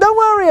want to, don't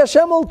worry,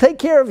 Hashem will take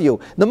care of you.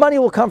 The money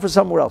will come from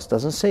somewhere else. It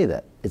doesn't say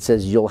that. It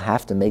says you'll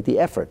have to make the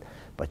effort,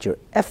 but your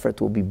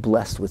effort will be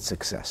blessed with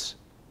success.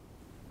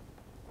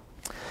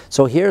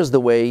 So here's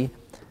the way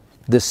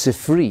the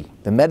Sifri,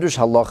 the Medrash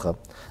Halacha,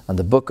 on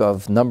the book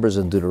of Numbers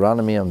and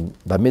Deuteronomy and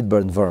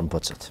Bamidbar and Dvarim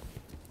puts it.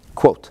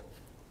 Quote,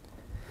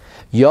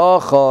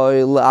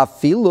 Yachol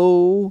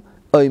afilu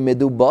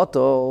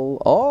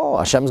oimedu. Oh,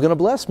 Hashem's going to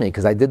bless me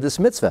because I did this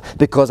mitzvah.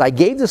 Because I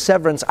gave the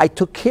severance, I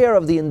took care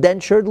of the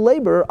indentured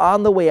labor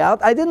on the way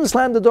out. I didn't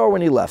slam the door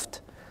when he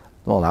left.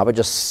 Well, now I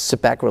just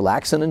sit back,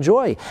 relax, and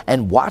enjoy.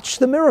 And watch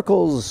the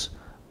miracles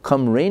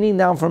come raining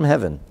down from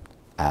heaven.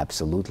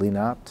 Absolutely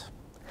not.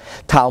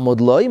 Talmud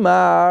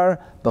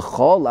loymar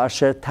b'chol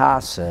asher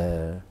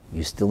taseh.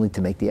 You still need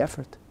to make the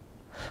effort.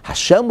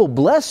 Hashem will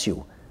bless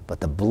you, but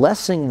the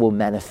blessing will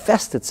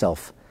manifest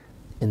itself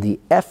in the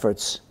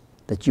efforts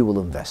that you will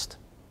invest.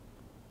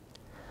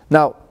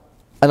 Now,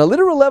 on a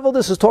literal level,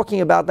 this is talking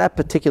about that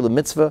particular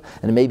mitzvah,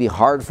 and it may be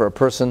hard for a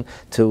person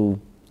to,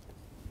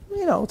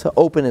 to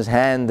open his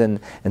hand and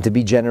to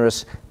be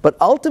generous. But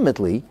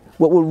ultimately,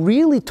 what we're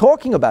really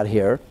talking about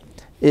here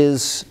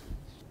is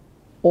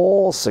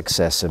all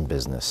success in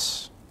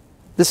business.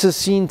 This is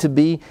seen to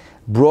be,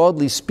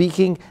 broadly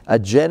speaking, a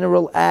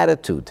general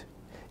attitude.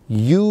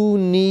 You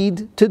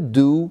need to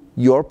do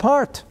your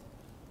part.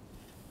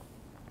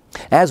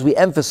 As we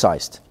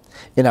emphasized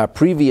in our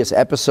previous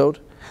episode,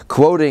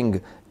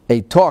 quoting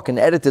an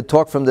edited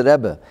talk from the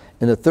Rebbe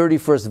in the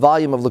 31st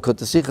volume of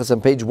𝐒𝐄𝐄𝐊𝐿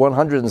on page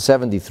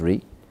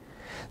 173,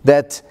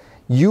 that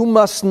you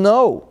must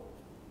know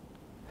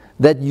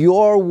that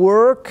your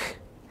work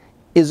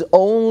is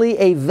only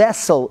a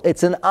vessel,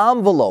 it's an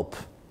envelope.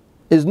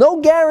 There's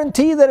no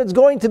guarantee that it's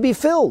going to be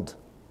filled.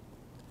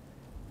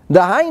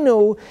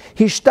 Dahainu,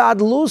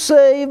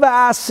 hishtadlusei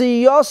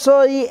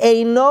v'asiyosei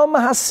einom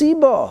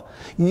hasiba.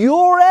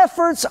 Your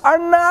efforts are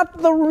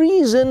not the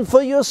reason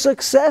for your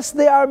success,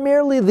 they are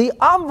merely the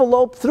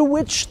envelope through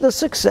which the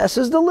success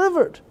is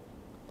delivered.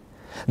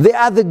 They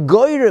are the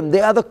goyrim,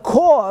 they are the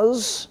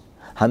cause,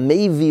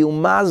 hamevi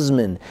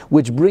umazmin,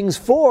 which brings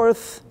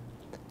forth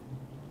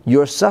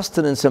your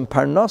sustenance and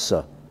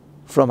parnasa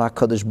from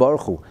HaKadosh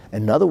Baruch Hu.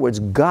 In other words,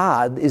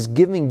 God is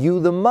giving you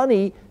the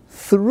money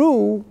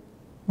through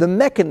the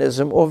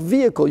mechanism or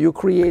vehicle you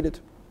created.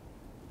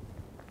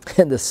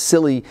 And the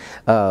silly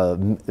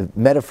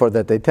metaphor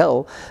that they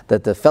tell,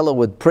 that the fellow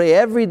would pray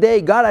every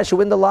day, God, I should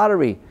win the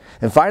lottery.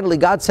 And finally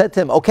God said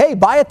to him, okay,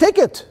 buy a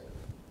ticket.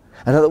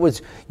 In other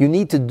words, you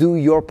need to do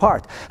your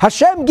part.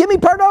 Hashem, give me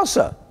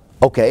parnasa.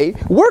 Okay,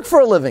 work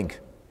for a living.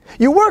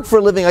 You work for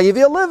a living, I give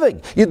you a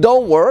living. You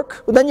don't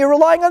work, then you're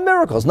relying on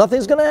miracles.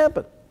 Nothing's going to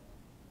happen.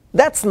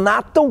 That's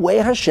not the way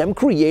Hashem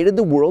created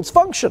the world's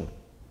function.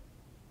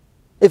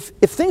 If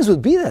things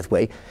would be that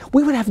way,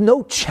 we would have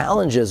no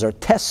challenges or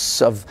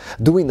tests of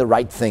doing the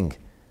right thing.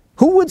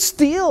 Who would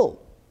steal?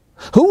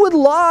 Who would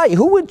lie?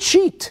 Who would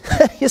cheat?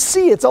 You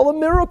see, it's all a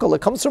miracle.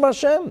 It comes from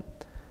Hashem.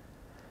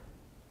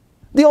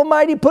 The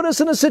Almighty put us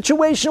in a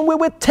situation where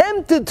we're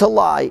tempted to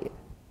lie,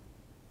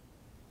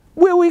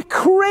 where we're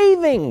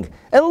craving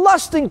and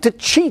lusting to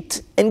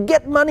cheat and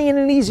get money in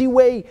an easy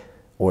way,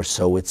 or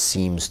so it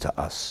seems to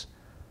us.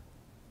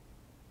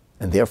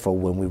 And therefore,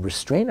 when we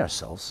restrain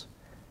ourselves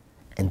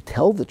and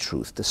tell the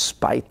truth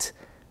despite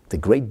the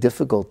great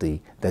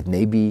difficulty that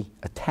may be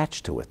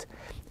attached to it,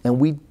 and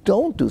we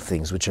don't do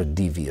things which are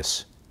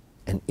devious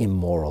and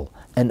immoral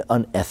and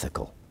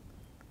unethical,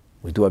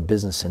 we do our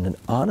business in an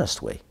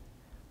honest way,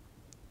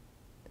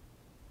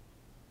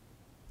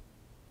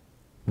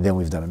 then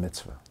we've done a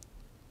mitzvah.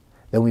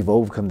 Then we've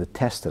overcome the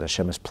test that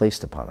Hashem has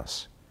placed upon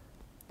us.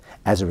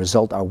 As a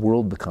result, our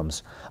world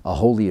becomes a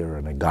holier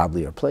and a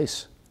godlier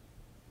place.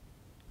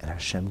 And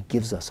Hashem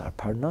gives us our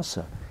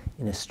parnasa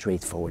in a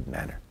straightforward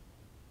manner.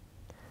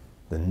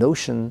 The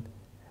notion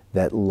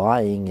that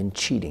lying and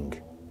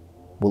cheating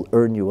will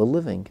earn you a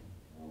living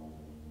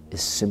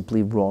is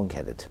simply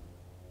wrong-headed.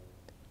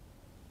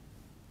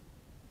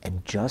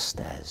 And just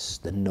as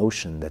the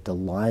notion that the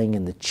lying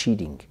and the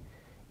cheating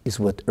is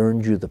what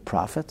earned you the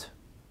profit,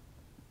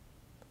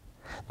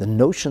 the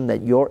notion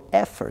that your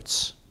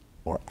efforts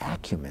or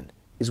acumen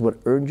is what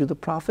earned you the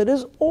profit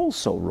is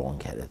also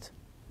wrong-headed.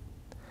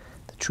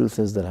 truth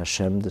is that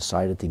Hashem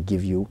decided to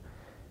give you,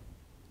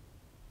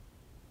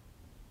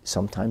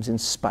 sometimes in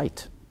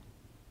spite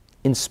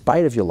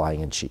of your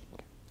lying and cheating,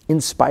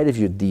 in spite of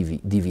your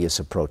devious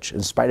approach,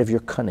 in spite of your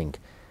cunning,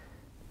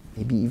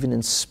 maybe even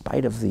in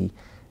spite of the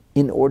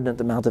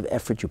inordinate amount of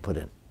effort you put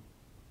in.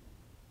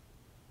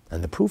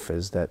 And the proof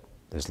is that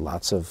there's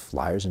lots of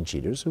liars and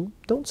cheaters who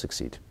don't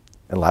succeed,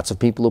 and lots of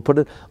people who put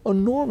in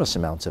enormous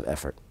amounts of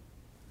effort,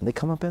 and they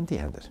come up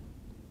empty-handed.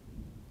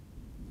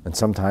 And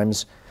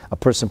sometimes a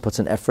person puts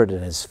an effort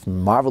and has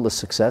marvelous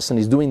success, and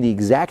he's doing the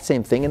exact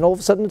same thing, and all of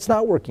a sudden it's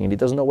not working, and he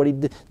doesn't know what he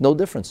did, no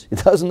difference. He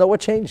doesn't know what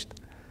changed.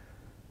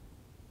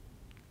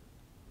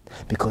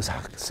 Because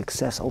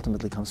success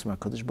ultimately comes from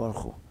HaKadosh Baruch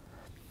Hu.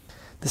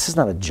 This is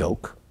not a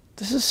joke.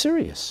 This is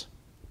serious.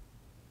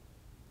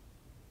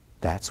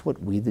 That's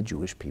what we, the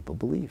Jewish people,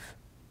 believe.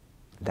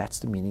 That's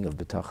the meaning of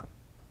bitachon.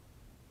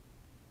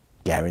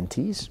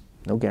 Guarantees?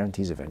 No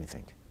guarantees of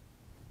anything.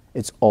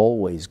 It's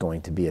always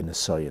going to be a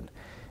nisayon.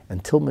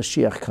 Until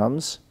Mashiach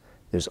comes,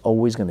 there's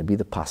always going to be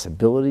the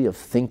possibility of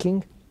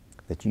thinking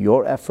that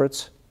your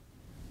efforts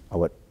are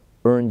what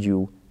earned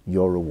you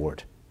your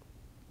reward.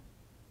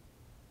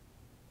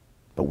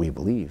 But we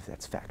believe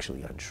that's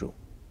factually untrue.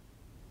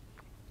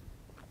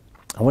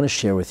 I want to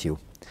share with you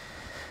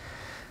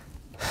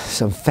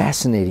some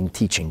fascinating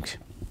teachings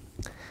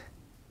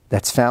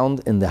that's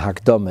found in the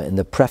Hakdama, in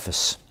the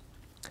preface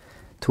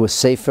to a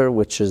sefer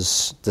which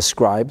is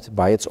described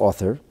by its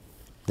author,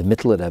 the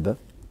Mittler Rebbe,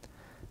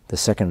 the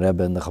second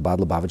Rebbe in the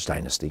Chabad-Lubavitch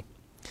dynasty,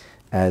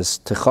 as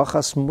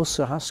Techachas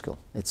Musar Haskel.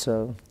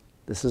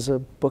 This is a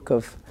book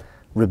of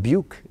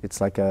rebuke. It's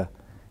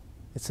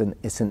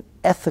an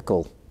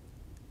ethical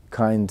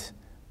kind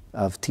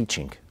of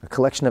teaching, a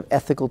collection of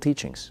ethical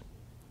teachings.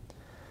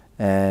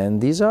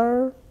 And these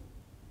are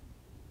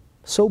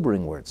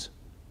sobering words.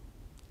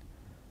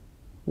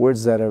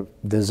 Words that are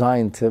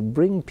designed to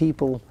bring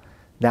people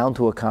down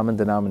to a common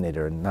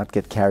denominator and not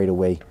get carried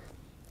away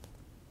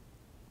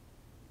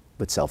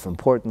with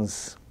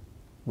self-importance,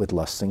 with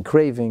lust and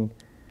craving,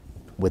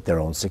 with their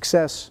own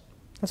success.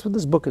 That's what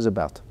this book is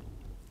about.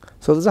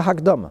 So there's a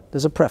Hakdama,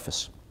 there's a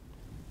preface.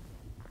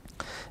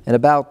 And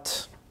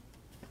about,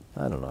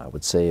 I don't know, I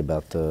would say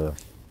about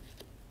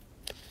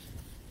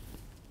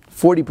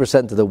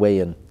 40% of the way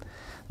in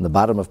the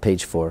bottom of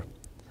page 4,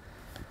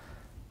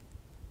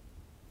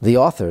 the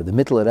author, the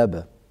Mittler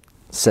Rebbe,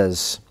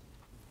 says,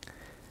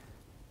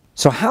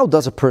 so how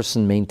does a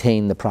person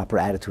maintain the proper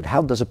attitude?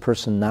 How does a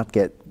person not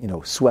get,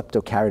 swept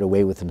or carried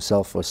away with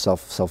himself or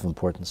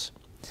self-importance?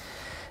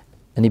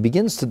 And he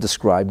begins to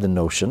describe the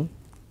notion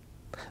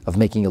of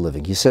making a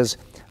living. He says,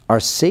 our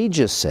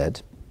sages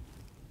said,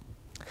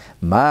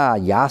 Ma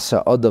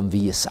yasa adam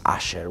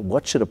v'yisasher.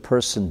 What should a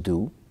person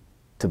do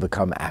to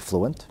become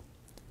affluent?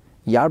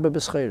 Yarba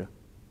b'schera.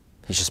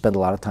 He should spend a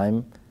lot of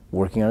time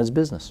working on his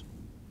business.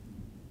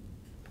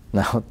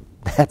 Now,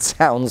 that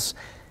sounds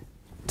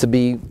to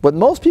be what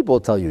most people will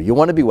tell you. You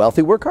want to be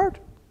wealthy, work hard.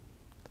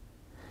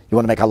 You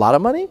want to make a lot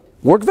of money?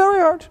 Work very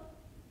hard.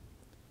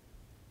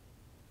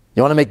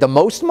 You want to make the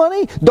most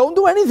money? Don't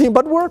do anything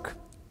but work.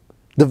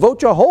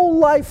 Devote your whole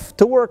life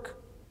to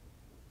work.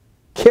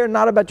 Care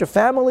not about your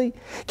family.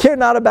 Care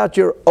not about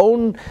your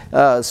own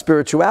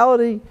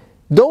spirituality.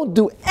 Don't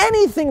do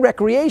anything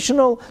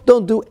recreational.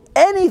 Don't do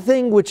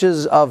anything which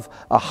is of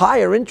a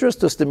higher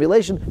interest or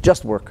stimulation.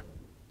 Just work.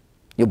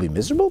 You'll be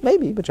miserable?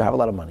 Maybe, but you'll have a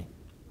lot of money.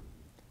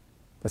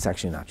 That's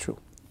actually not true.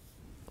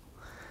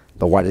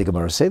 But why did the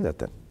Gemara say that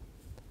then?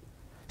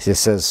 He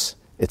says,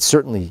 it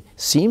certainly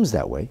seems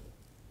that way.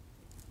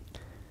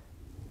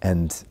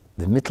 And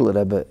the Mittler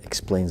Rebbe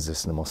explains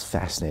this in the most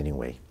fascinating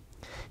way.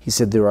 He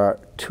said there are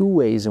two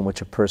ways in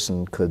which a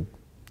person could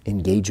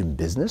engage in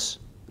business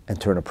and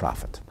turn a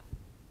profit.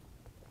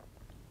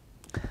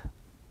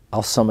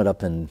 I'll sum it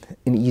up in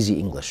easy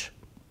English.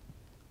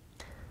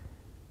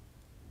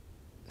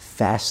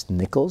 Fast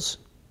nickels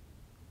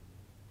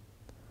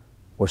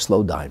or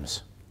slow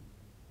dimes.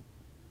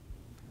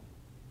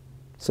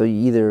 So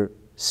you're either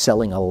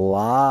selling a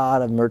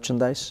lot of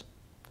merchandise,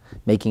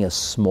 making a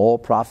small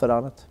profit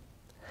on it,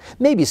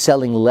 maybe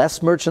selling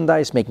less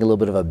merchandise, making a little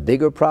bit of a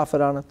bigger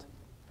profit on it.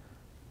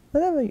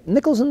 Whatever,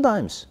 nickels and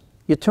dimes.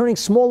 You're turning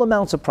small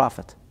amounts of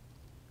profit.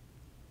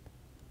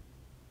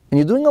 And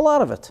you're doing a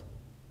lot of it.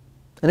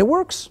 And it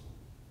works.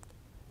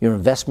 Your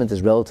investment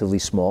is relatively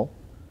small.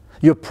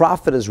 Your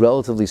profit is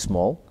relatively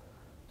small.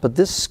 But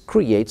this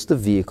creates the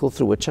vehicle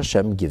through which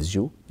Hashem gives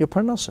you your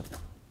parnasa.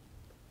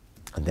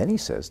 And then he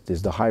says,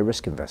 there's the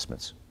high-risk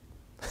investments.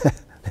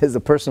 There's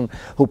the person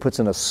who puts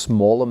in a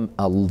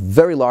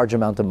very large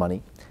amount of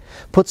money,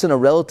 puts in a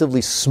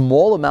relatively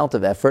small amount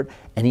of effort,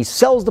 and he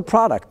sells the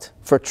product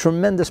for a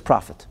tremendous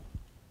profit.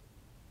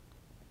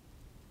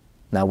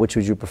 Now, which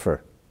would you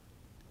prefer?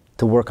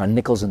 To work on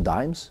nickels and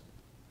dimes?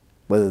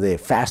 Whether they're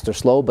fast or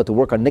slow, but to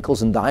work on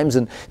nickels and dimes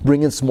and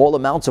bring in small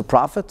amounts of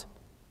profit?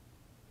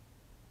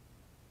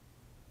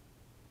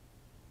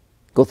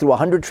 Go through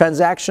 100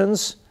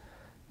 transactions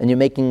and you're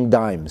making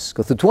dimes.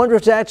 Go through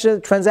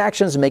 200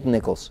 transactions and making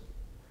nickels.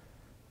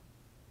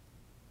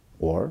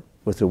 Or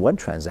go through one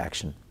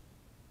transaction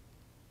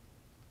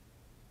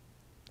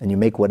and you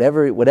make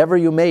whatever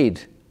you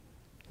made,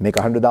 make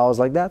 $100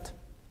 like that.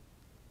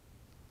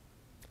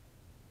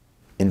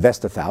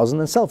 Invest $1,000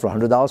 and sell for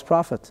 $100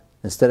 profit,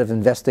 instead of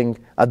investing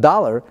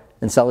 $1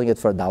 and selling it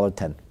for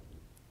 $1.10.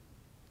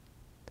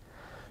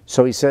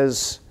 So he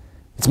says,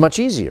 it's much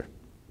easier.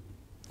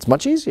 It's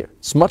much easier.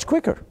 It's much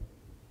quicker.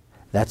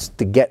 That's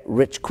the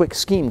get-rich-quick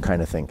scheme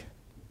kind of thing.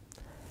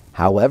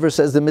 However,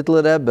 says the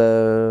Mittler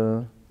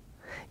Rebbe,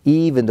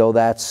 even though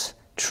that's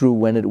true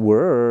when it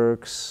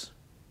works,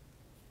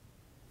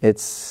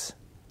 it's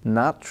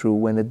not true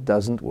when it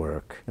doesn't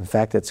work. In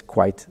fact, it's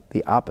quite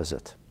the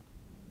opposite.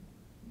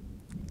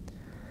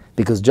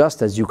 Because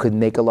just as you could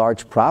make a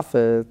large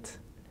profit,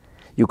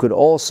 you could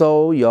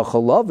also, you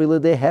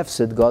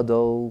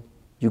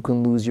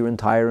can lose your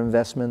entire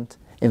investment.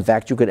 In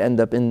fact, you could end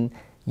up in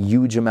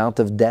huge amount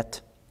of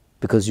debt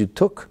because you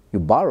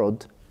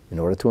borrowed in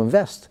order to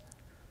invest.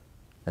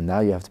 And now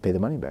you have to pay the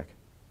money back.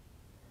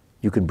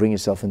 You can bring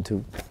yourself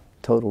into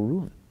total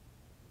ruin.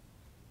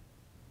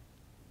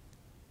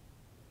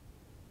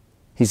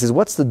 He says,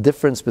 what's the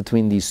difference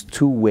between these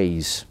two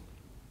ways?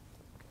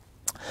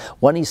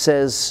 One, he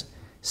says,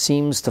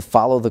 seems to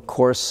follow the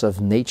course of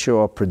nature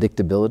or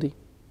predictability.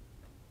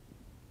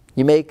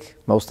 You make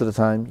most of the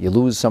time, you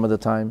lose some of the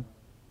time,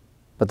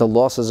 but the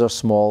losses are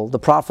small, the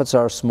profits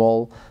are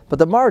small, but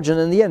the margin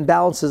in the end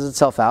balances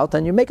itself out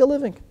and you make a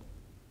living.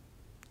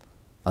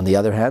 On the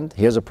other hand,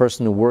 here's a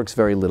person who works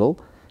very little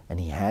and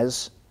he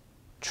has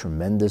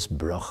tremendous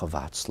bracha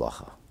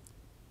v'atzlacha.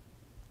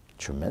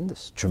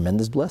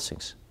 Tremendous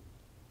blessings.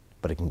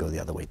 But it can go the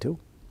other way too.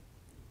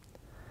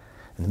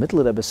 And the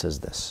Mittler Rebbe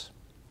says this.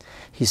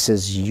 He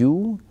says,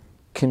 you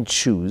can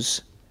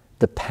choose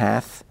the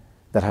path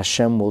that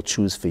Hashem will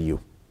choose for you,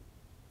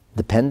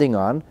 depending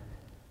on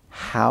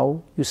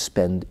how you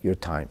spend your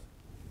time.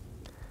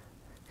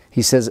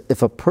 He says,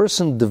 if a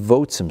person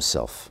devotes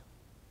himself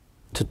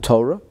to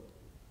Torah,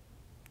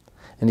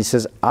 and he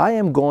says, I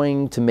am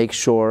going to make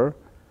sure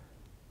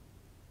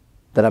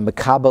that I'm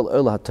mekabel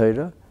oil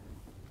haTorah,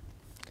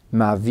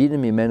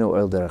 ma'avirim mimenu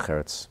oil derech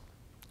eretz.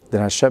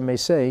 Then Hashem may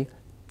say,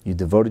 you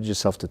devoted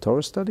yourself to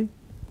Torah study,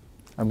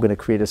 I'm going to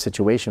create a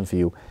situation for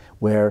you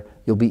where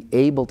you'll be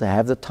able to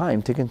have the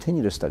time to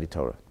continue to study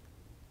Torah.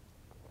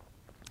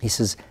 He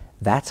says,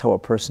 that's how a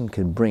person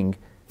can bring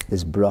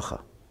his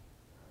bracha.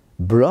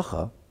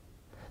 Bracha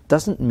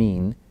doesn't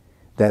mean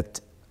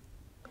that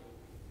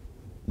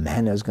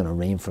manna is going to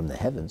rain from the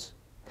heavens.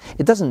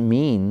 It doesn't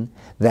mean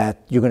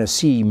that you're going to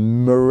see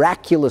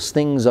miraculous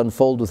things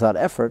unfold without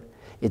effort.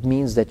 It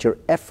means that your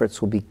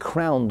efforts will be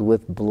crowned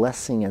with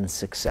blessing and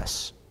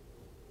success.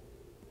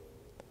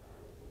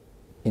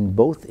 In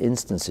both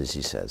instances,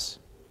 he says,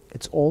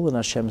 it's all in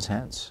Hashem's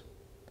hands.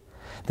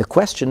 The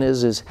question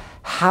is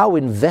how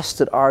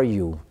invested are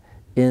you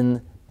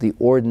in the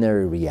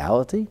ordinary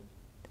reality,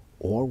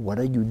 or what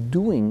are you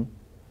doing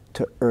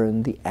to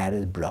earn the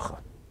added bracha?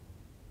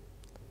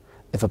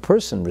 If a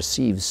person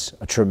receives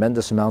a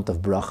tremendous amount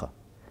of bracha,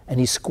 and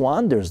he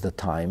squanders the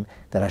time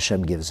that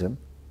Hashem gives him,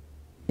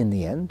 in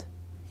the end,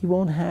 he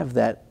won't have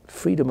that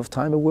freedom of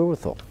time or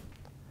wherewithal.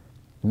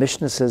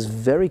 Mishnah says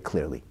very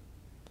clearly,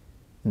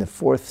 in the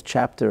 4th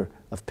chapter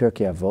of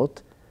Pirkei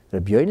Avot,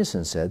 Rabbi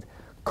Yonasan said,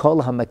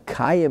 Kol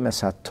hamakayim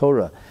es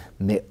haTorah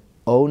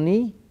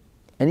me'oni,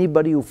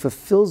 anybody who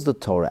fulfills the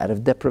Torah out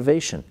of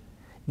deprivation,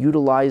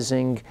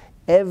 utilizing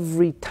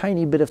every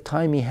tiny bit of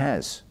time he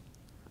has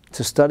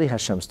to study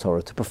Hashem's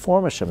Torah, to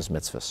perform Hashem's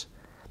mitzvahs,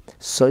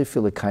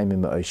 soifil l'kaimim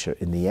me'osher.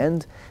 In the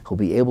end, he'll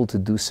be able to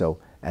do so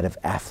out of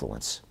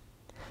affluence.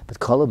 But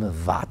kol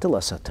mevatel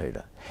es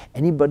haTorah,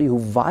 anybody who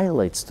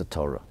violates the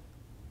Torah,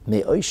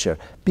 me'osher,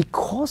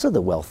 because of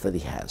the wealth that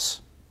he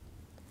has,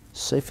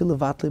 soifil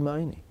levatli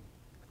ma'ini.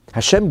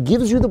 Hashem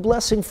gives you the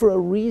blessing for a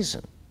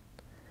reason.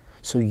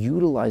 So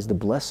utilize the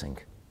blessing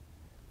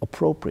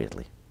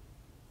appropriately.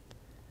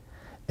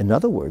 In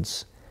other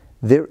words,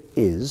 there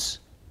is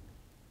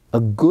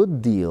a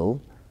good deal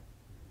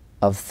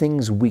of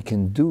things we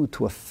can do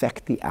to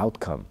affect the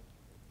outcome,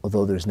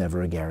 although there's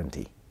never a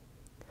guarantee.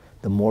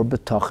 The more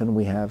bitachon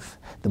we have,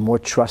 the more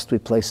trust we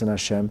place in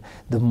Hashem,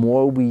 the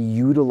more we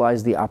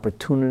utilize the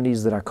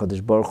opportunities that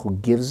HaKadosh Baruch Hu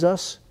gives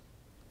us,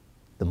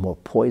 the more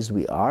poised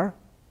we are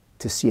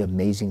to see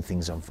amazing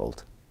things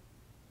unfold.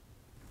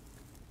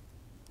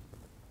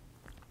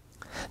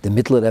 The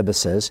Mittler Rebbe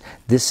says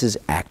this is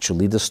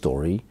actually the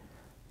story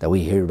that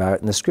we hear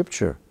about in the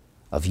scripture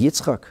of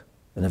Yitzchak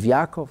and of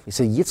Yaakov. He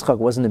said Yitzchak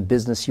wasn't in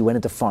business, he went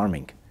into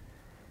farming.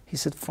 He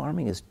said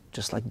farming is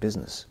just like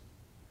business.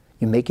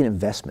 You make an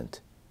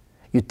investment.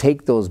 You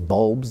take those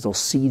bulbs, those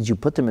seeds, you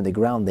put them in the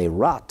ground, they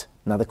rot.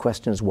 Now the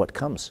question is what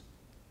comes?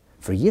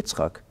 For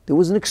Yitzchak, there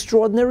was an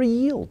extraordinary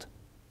yield.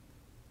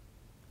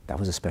 That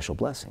was a special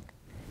blessing.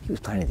 He was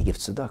planning to give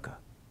tzedakah.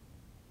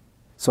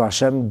 So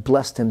Hashem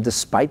blessed him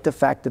despite the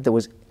fact that there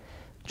was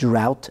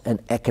drought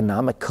and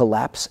economic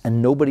collapse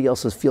and nobody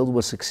else's field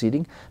was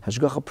succeeding.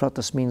 Hashgacha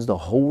pratis means the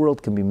whole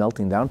world can be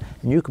melting down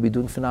and you could be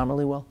doing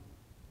phenomenally well.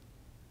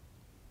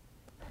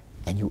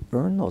 And you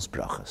earn those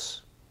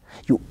brachas.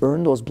 You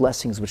earn those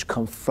blessings which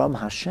come from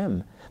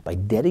Hashem by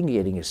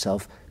dedicating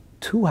yourself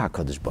to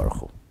HaKadosh Baruch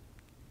Hu.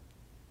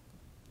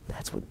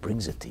 That's what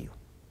brings it to you.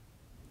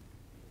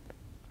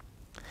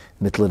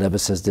 Mittler Rebbe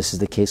says this is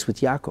the case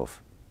with Yaakov.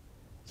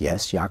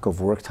 Yes, Yaakov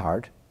worked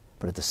hard,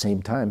 but at the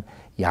same time,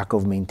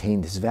 Yaakov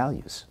maintained his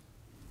values.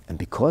 And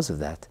because of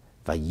that,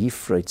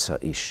 Vayifreit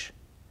Sa'ish,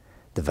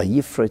 the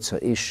Vayifreit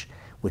Sa'ish,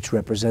 which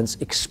represents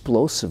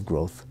explosive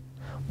growth,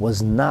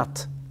 was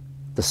not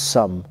the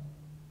sum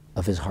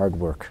of his hard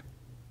work.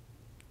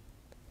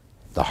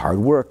 The hard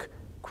work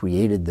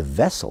created the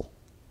vessel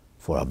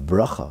for a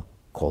bracha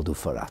called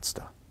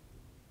Ufaratzta.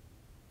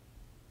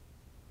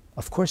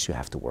 Of course you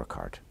have to work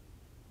hard.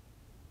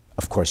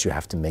 Of course you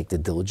have to make the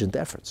diligent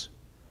efforts.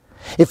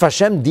 If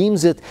Hashem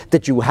deems it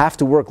that you have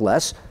to work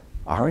less,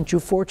 aren't you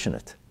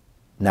fortunate?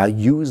 Now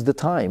use the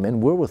time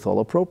and wherewithal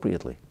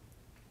appropriately.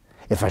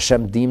 If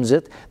Hashem deems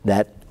it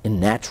that in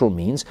natural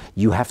means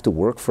you have to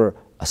work for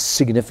a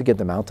significant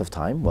amount of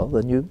time, well,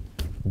 then you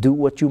do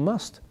what you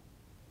must.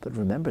 But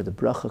remember, the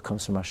bracha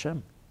comes from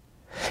Hashem.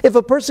 If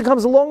a person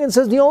comes along and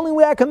says, the only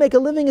way I can make a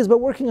living is by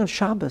working on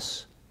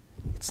Shabbos,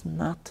 it's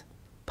not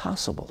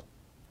possible.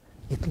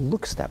 It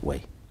looks that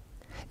way.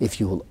 If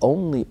you will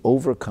only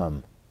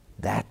overcome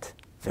that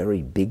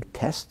very big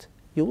test,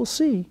 you will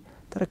see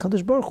that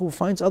HaKadosh Baruch Hu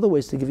finds other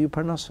ways to give you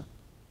parnasa.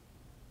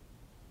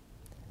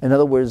 In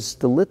other words,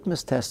 the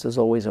litmus test is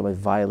always, am I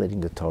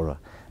violating the Torah?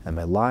 Am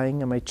I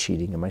lying? Am I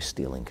cheating? Am I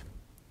stealing?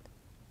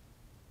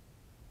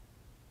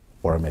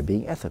 Or am I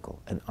being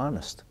ethical and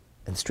honest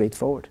and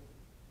straightforward?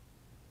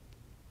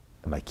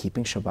 Am I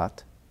keeping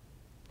Shabbat?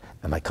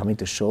 Am I coming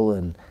to shul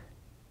and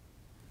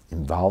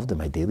involved in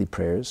my daily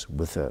prayers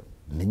with a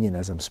minyan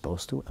as I'm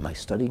supposed to? Am I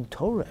studying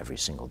Torah every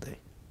single day?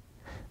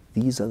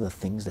 These are the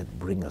things that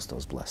bring us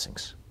those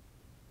blessings.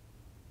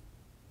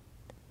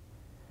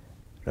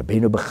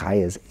 Rabbeinu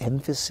Bechaya's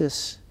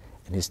emphasis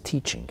in his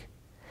teaching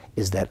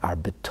is that our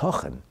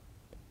bitachon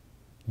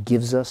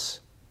gives us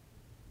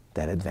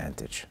that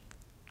advantage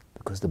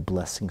because the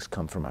blessings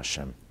come from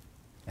Hashem.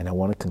 And I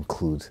want to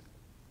conclude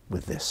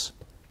with this.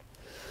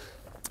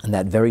 In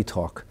that very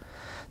talk,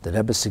 the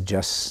Rebbe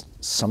suggests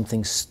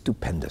something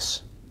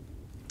stupendous.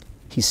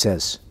 He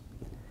says,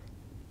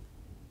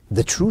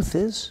 the truth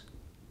is,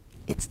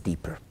 it's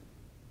deeper.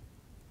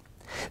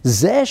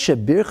 Zeh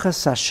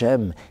shebirchas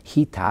Hashem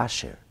hi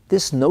tasher.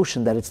 This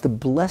notion that it's the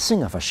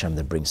blessing of Hashem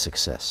that brings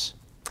success.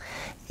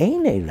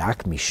 Einei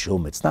rak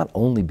mishum. It's not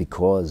only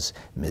because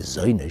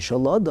mezoynei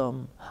shel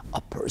adam,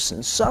 a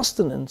person's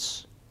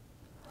sustenance,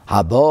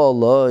 haba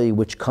aloi,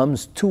 which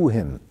comes to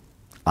him,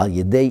 al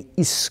yedei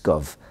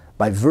iskav,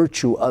 by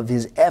virtue of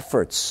his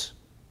efforts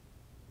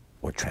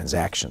or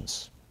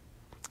transactions.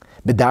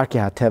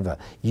 Bedarkei hateva,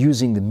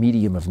 using the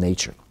medium of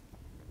nature.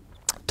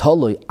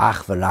 Toloi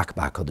ach v'rak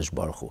b'HaKadosh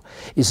Baruch Hu,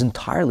 is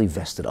entirely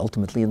vested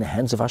ultimately in the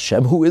hands of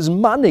Hashem, who is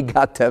manig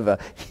hateva.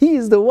 He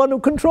is the one who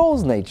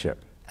controls nature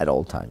at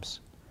all times.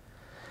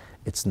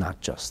 It's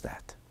not just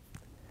that.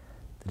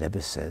 The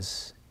Rebbe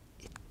says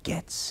it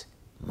gets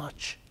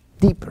much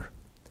deeper.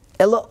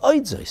 Ela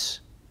oidzos.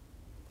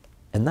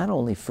 And not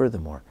only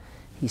furthermore,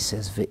 he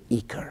says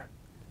ve'ikar.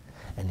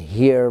 And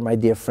here, my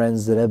dear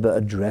friends, the Rebbe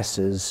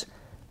addresses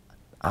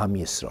Am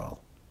Yisrael,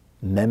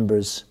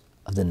 members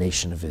of the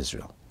nation of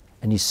Israel.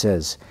 And he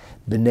says,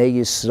 B'nei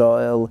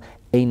Yisrael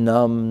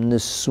einam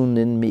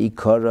nesunin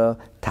mi'ikara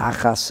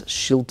tachas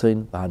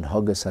shilton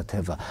v'hanhagas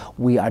hateva.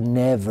 We are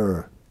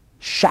never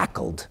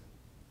shackled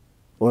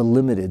or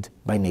limited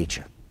by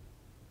nature.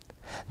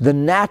 The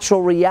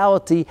natural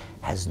reality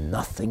has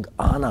nothing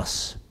on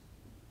us.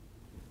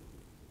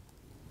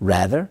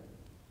 Rather,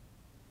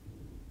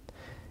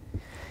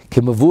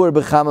 K'mavur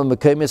b'chama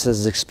mekaymis, as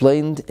is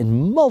explained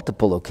in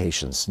multiple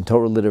occasions in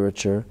Torah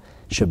literature,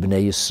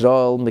 Shebnei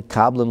Yisrael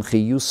mekablim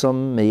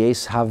chiyusam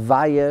meyes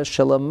havaya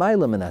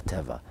shelamayla min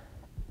hateva.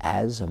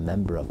 As a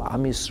member of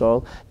Am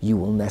Yisrael, you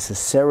will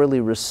necessarily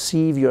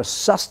receive your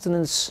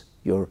sustenance,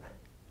 your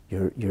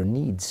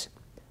needs,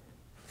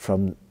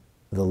 from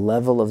the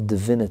level of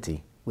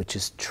divinity, which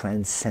is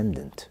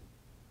transcendent,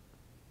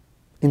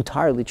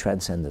 entirely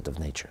transcendent of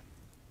nature.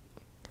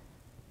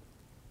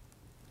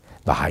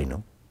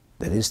 V'hainu,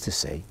 that is to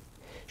say,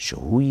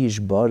 Shehu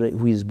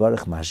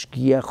yizbarach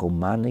mashgiach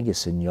u'manig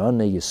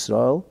esenyonei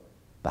Yisrael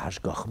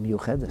b'hashgach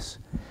miyuchedes.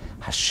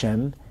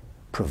 Hashem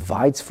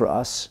provides for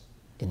us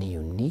in a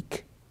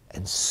unique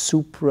and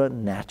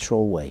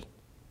supernatural way.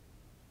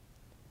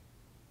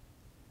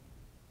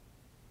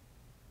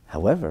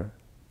 However,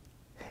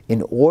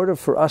 in order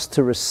for us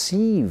to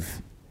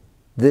receive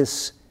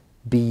this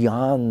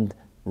beyond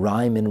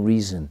rhyme and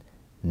reason,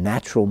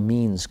 natural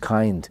means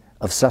kind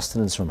of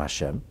sustenance from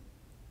Hashem,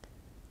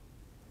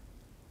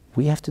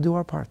 we have to do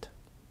our part.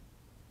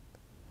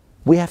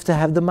 We have to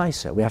have the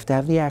maisa. We have to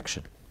have the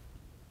action.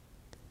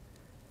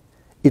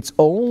 It's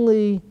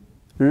only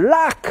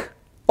rak,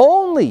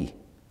 only.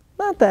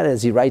 Not that,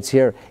 as he writes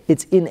here,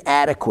 it's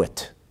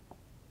inadequate.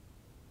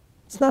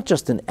 It's not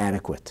just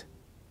inadequate.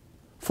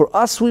 For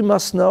us, we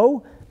must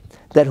know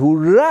that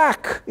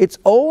hurak, it's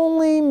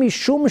only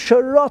mishum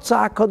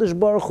sharotza HaKadosh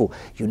Baruch Hu.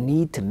 You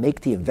need to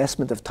make the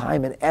investment of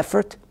time and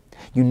effort.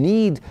 You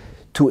need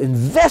to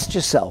invest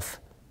yourself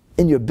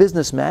in your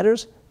business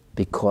matters,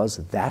 because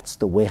that's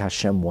the way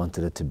Hashem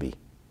wanted it to be.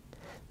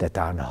 That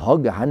the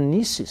anhaga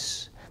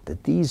hanisis,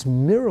 that these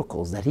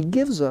miracles that He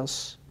gives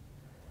us,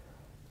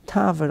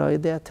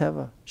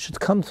 should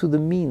come through the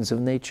means of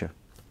nature.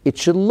 It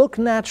should look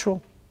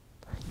natural.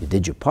 You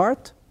did your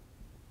part,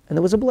 and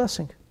there was a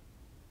blessing.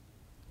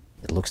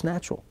 It looks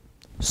natural,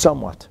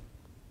 somewhat.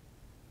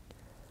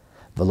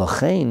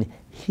 V'lachein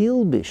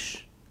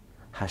hilbish,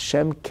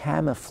 Hashem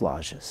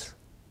camouflages.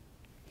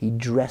 He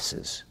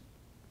dresses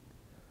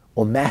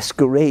or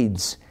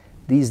masquerades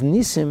these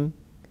nisim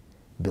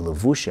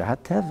bilavusha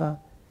hateva,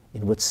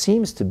 in what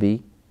seems to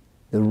be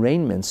the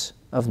raiments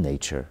of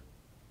nature.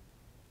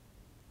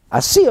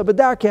 Asiya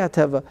b'darkei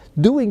hateva,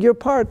 doing your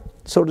part,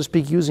 so to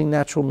speak, using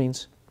natural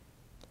means.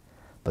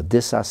 But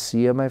this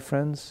asiya, my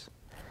friends,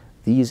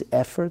 these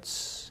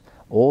efforts,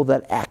 all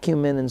that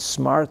acumen and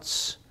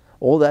smarts,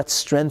 all that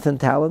strength and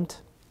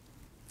talent,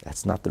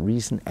 that's not the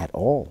reason at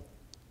all.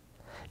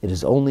 It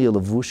is only a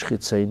levush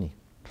chitzeni.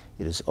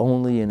 It is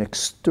only an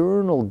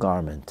external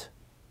garment.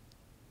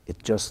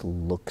 It just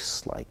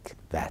looks like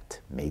that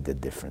made the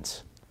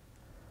difference.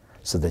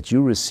 So that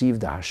you receive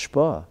the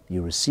hashpah,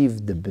 you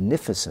receive the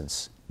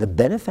beneficence, the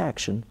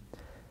benefaction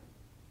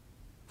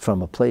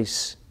from a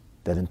place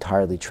that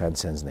entirely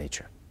transcends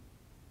nature.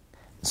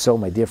 So,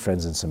 my dear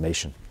friends, in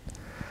summation,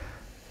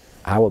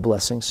 our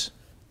blessings,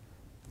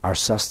 our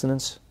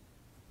sustenance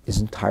is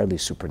entirely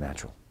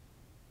supernatural.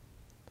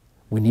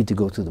 We need to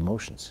go through the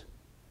motions,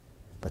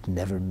 but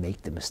never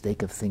make the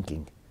mistake of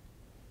thinking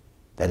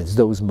that it's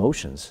those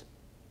motions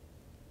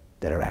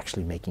that are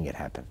actually making it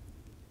happen.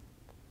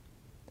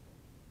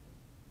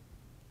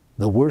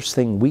 The worst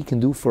thing we can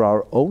do for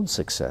our own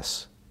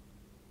success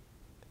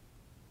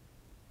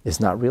is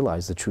not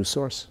realize the true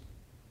source.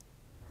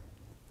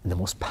 And the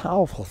most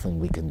powerful thing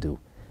we can do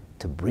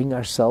to bring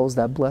ourselves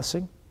that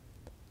blessing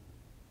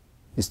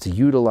is to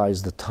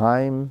utilize the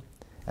time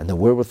and the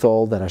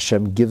wherewithal that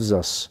Hashem gives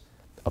us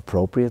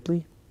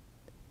appropriately,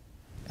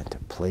 and to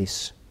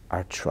place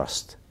our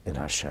trust in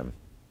Hashem.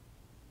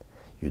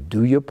 You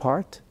do your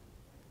part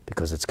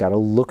because it's got to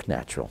look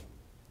natural,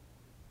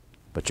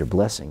 but your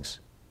blessings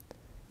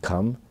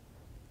come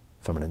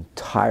from an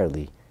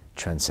entirely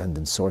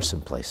transcendent source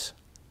and place.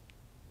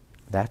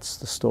 That's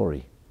the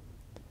story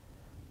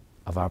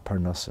of our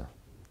parnasa,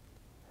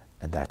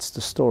 and that's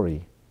the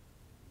story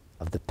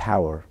of the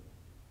power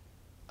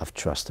of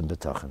trust and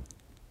bitachon.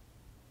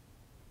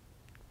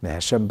 May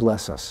Hashem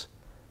bless us,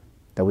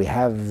 that we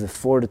have the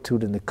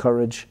fortitude and the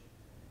courage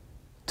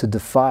to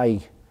defy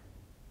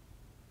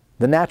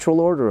the natural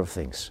order of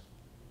things,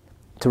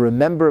 to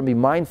remember and be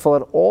mindful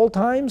at all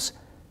times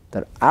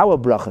that our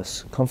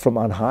brachas come from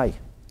on high,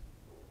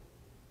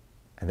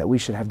 and that we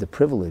should have the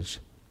privilege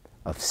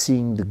of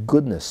seeing the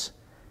goodness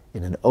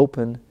in an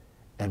open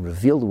and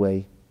revealed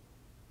way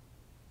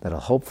that will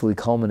hopefully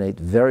culminate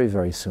very,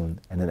 very soon,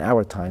 and in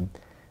our time,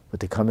 with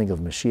the coming of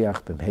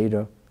Mashiach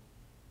b'mheira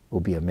will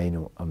be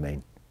Amen.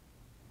 Amen.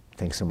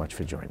 Thanks so much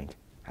for joining.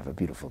 Have a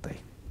beautiful day.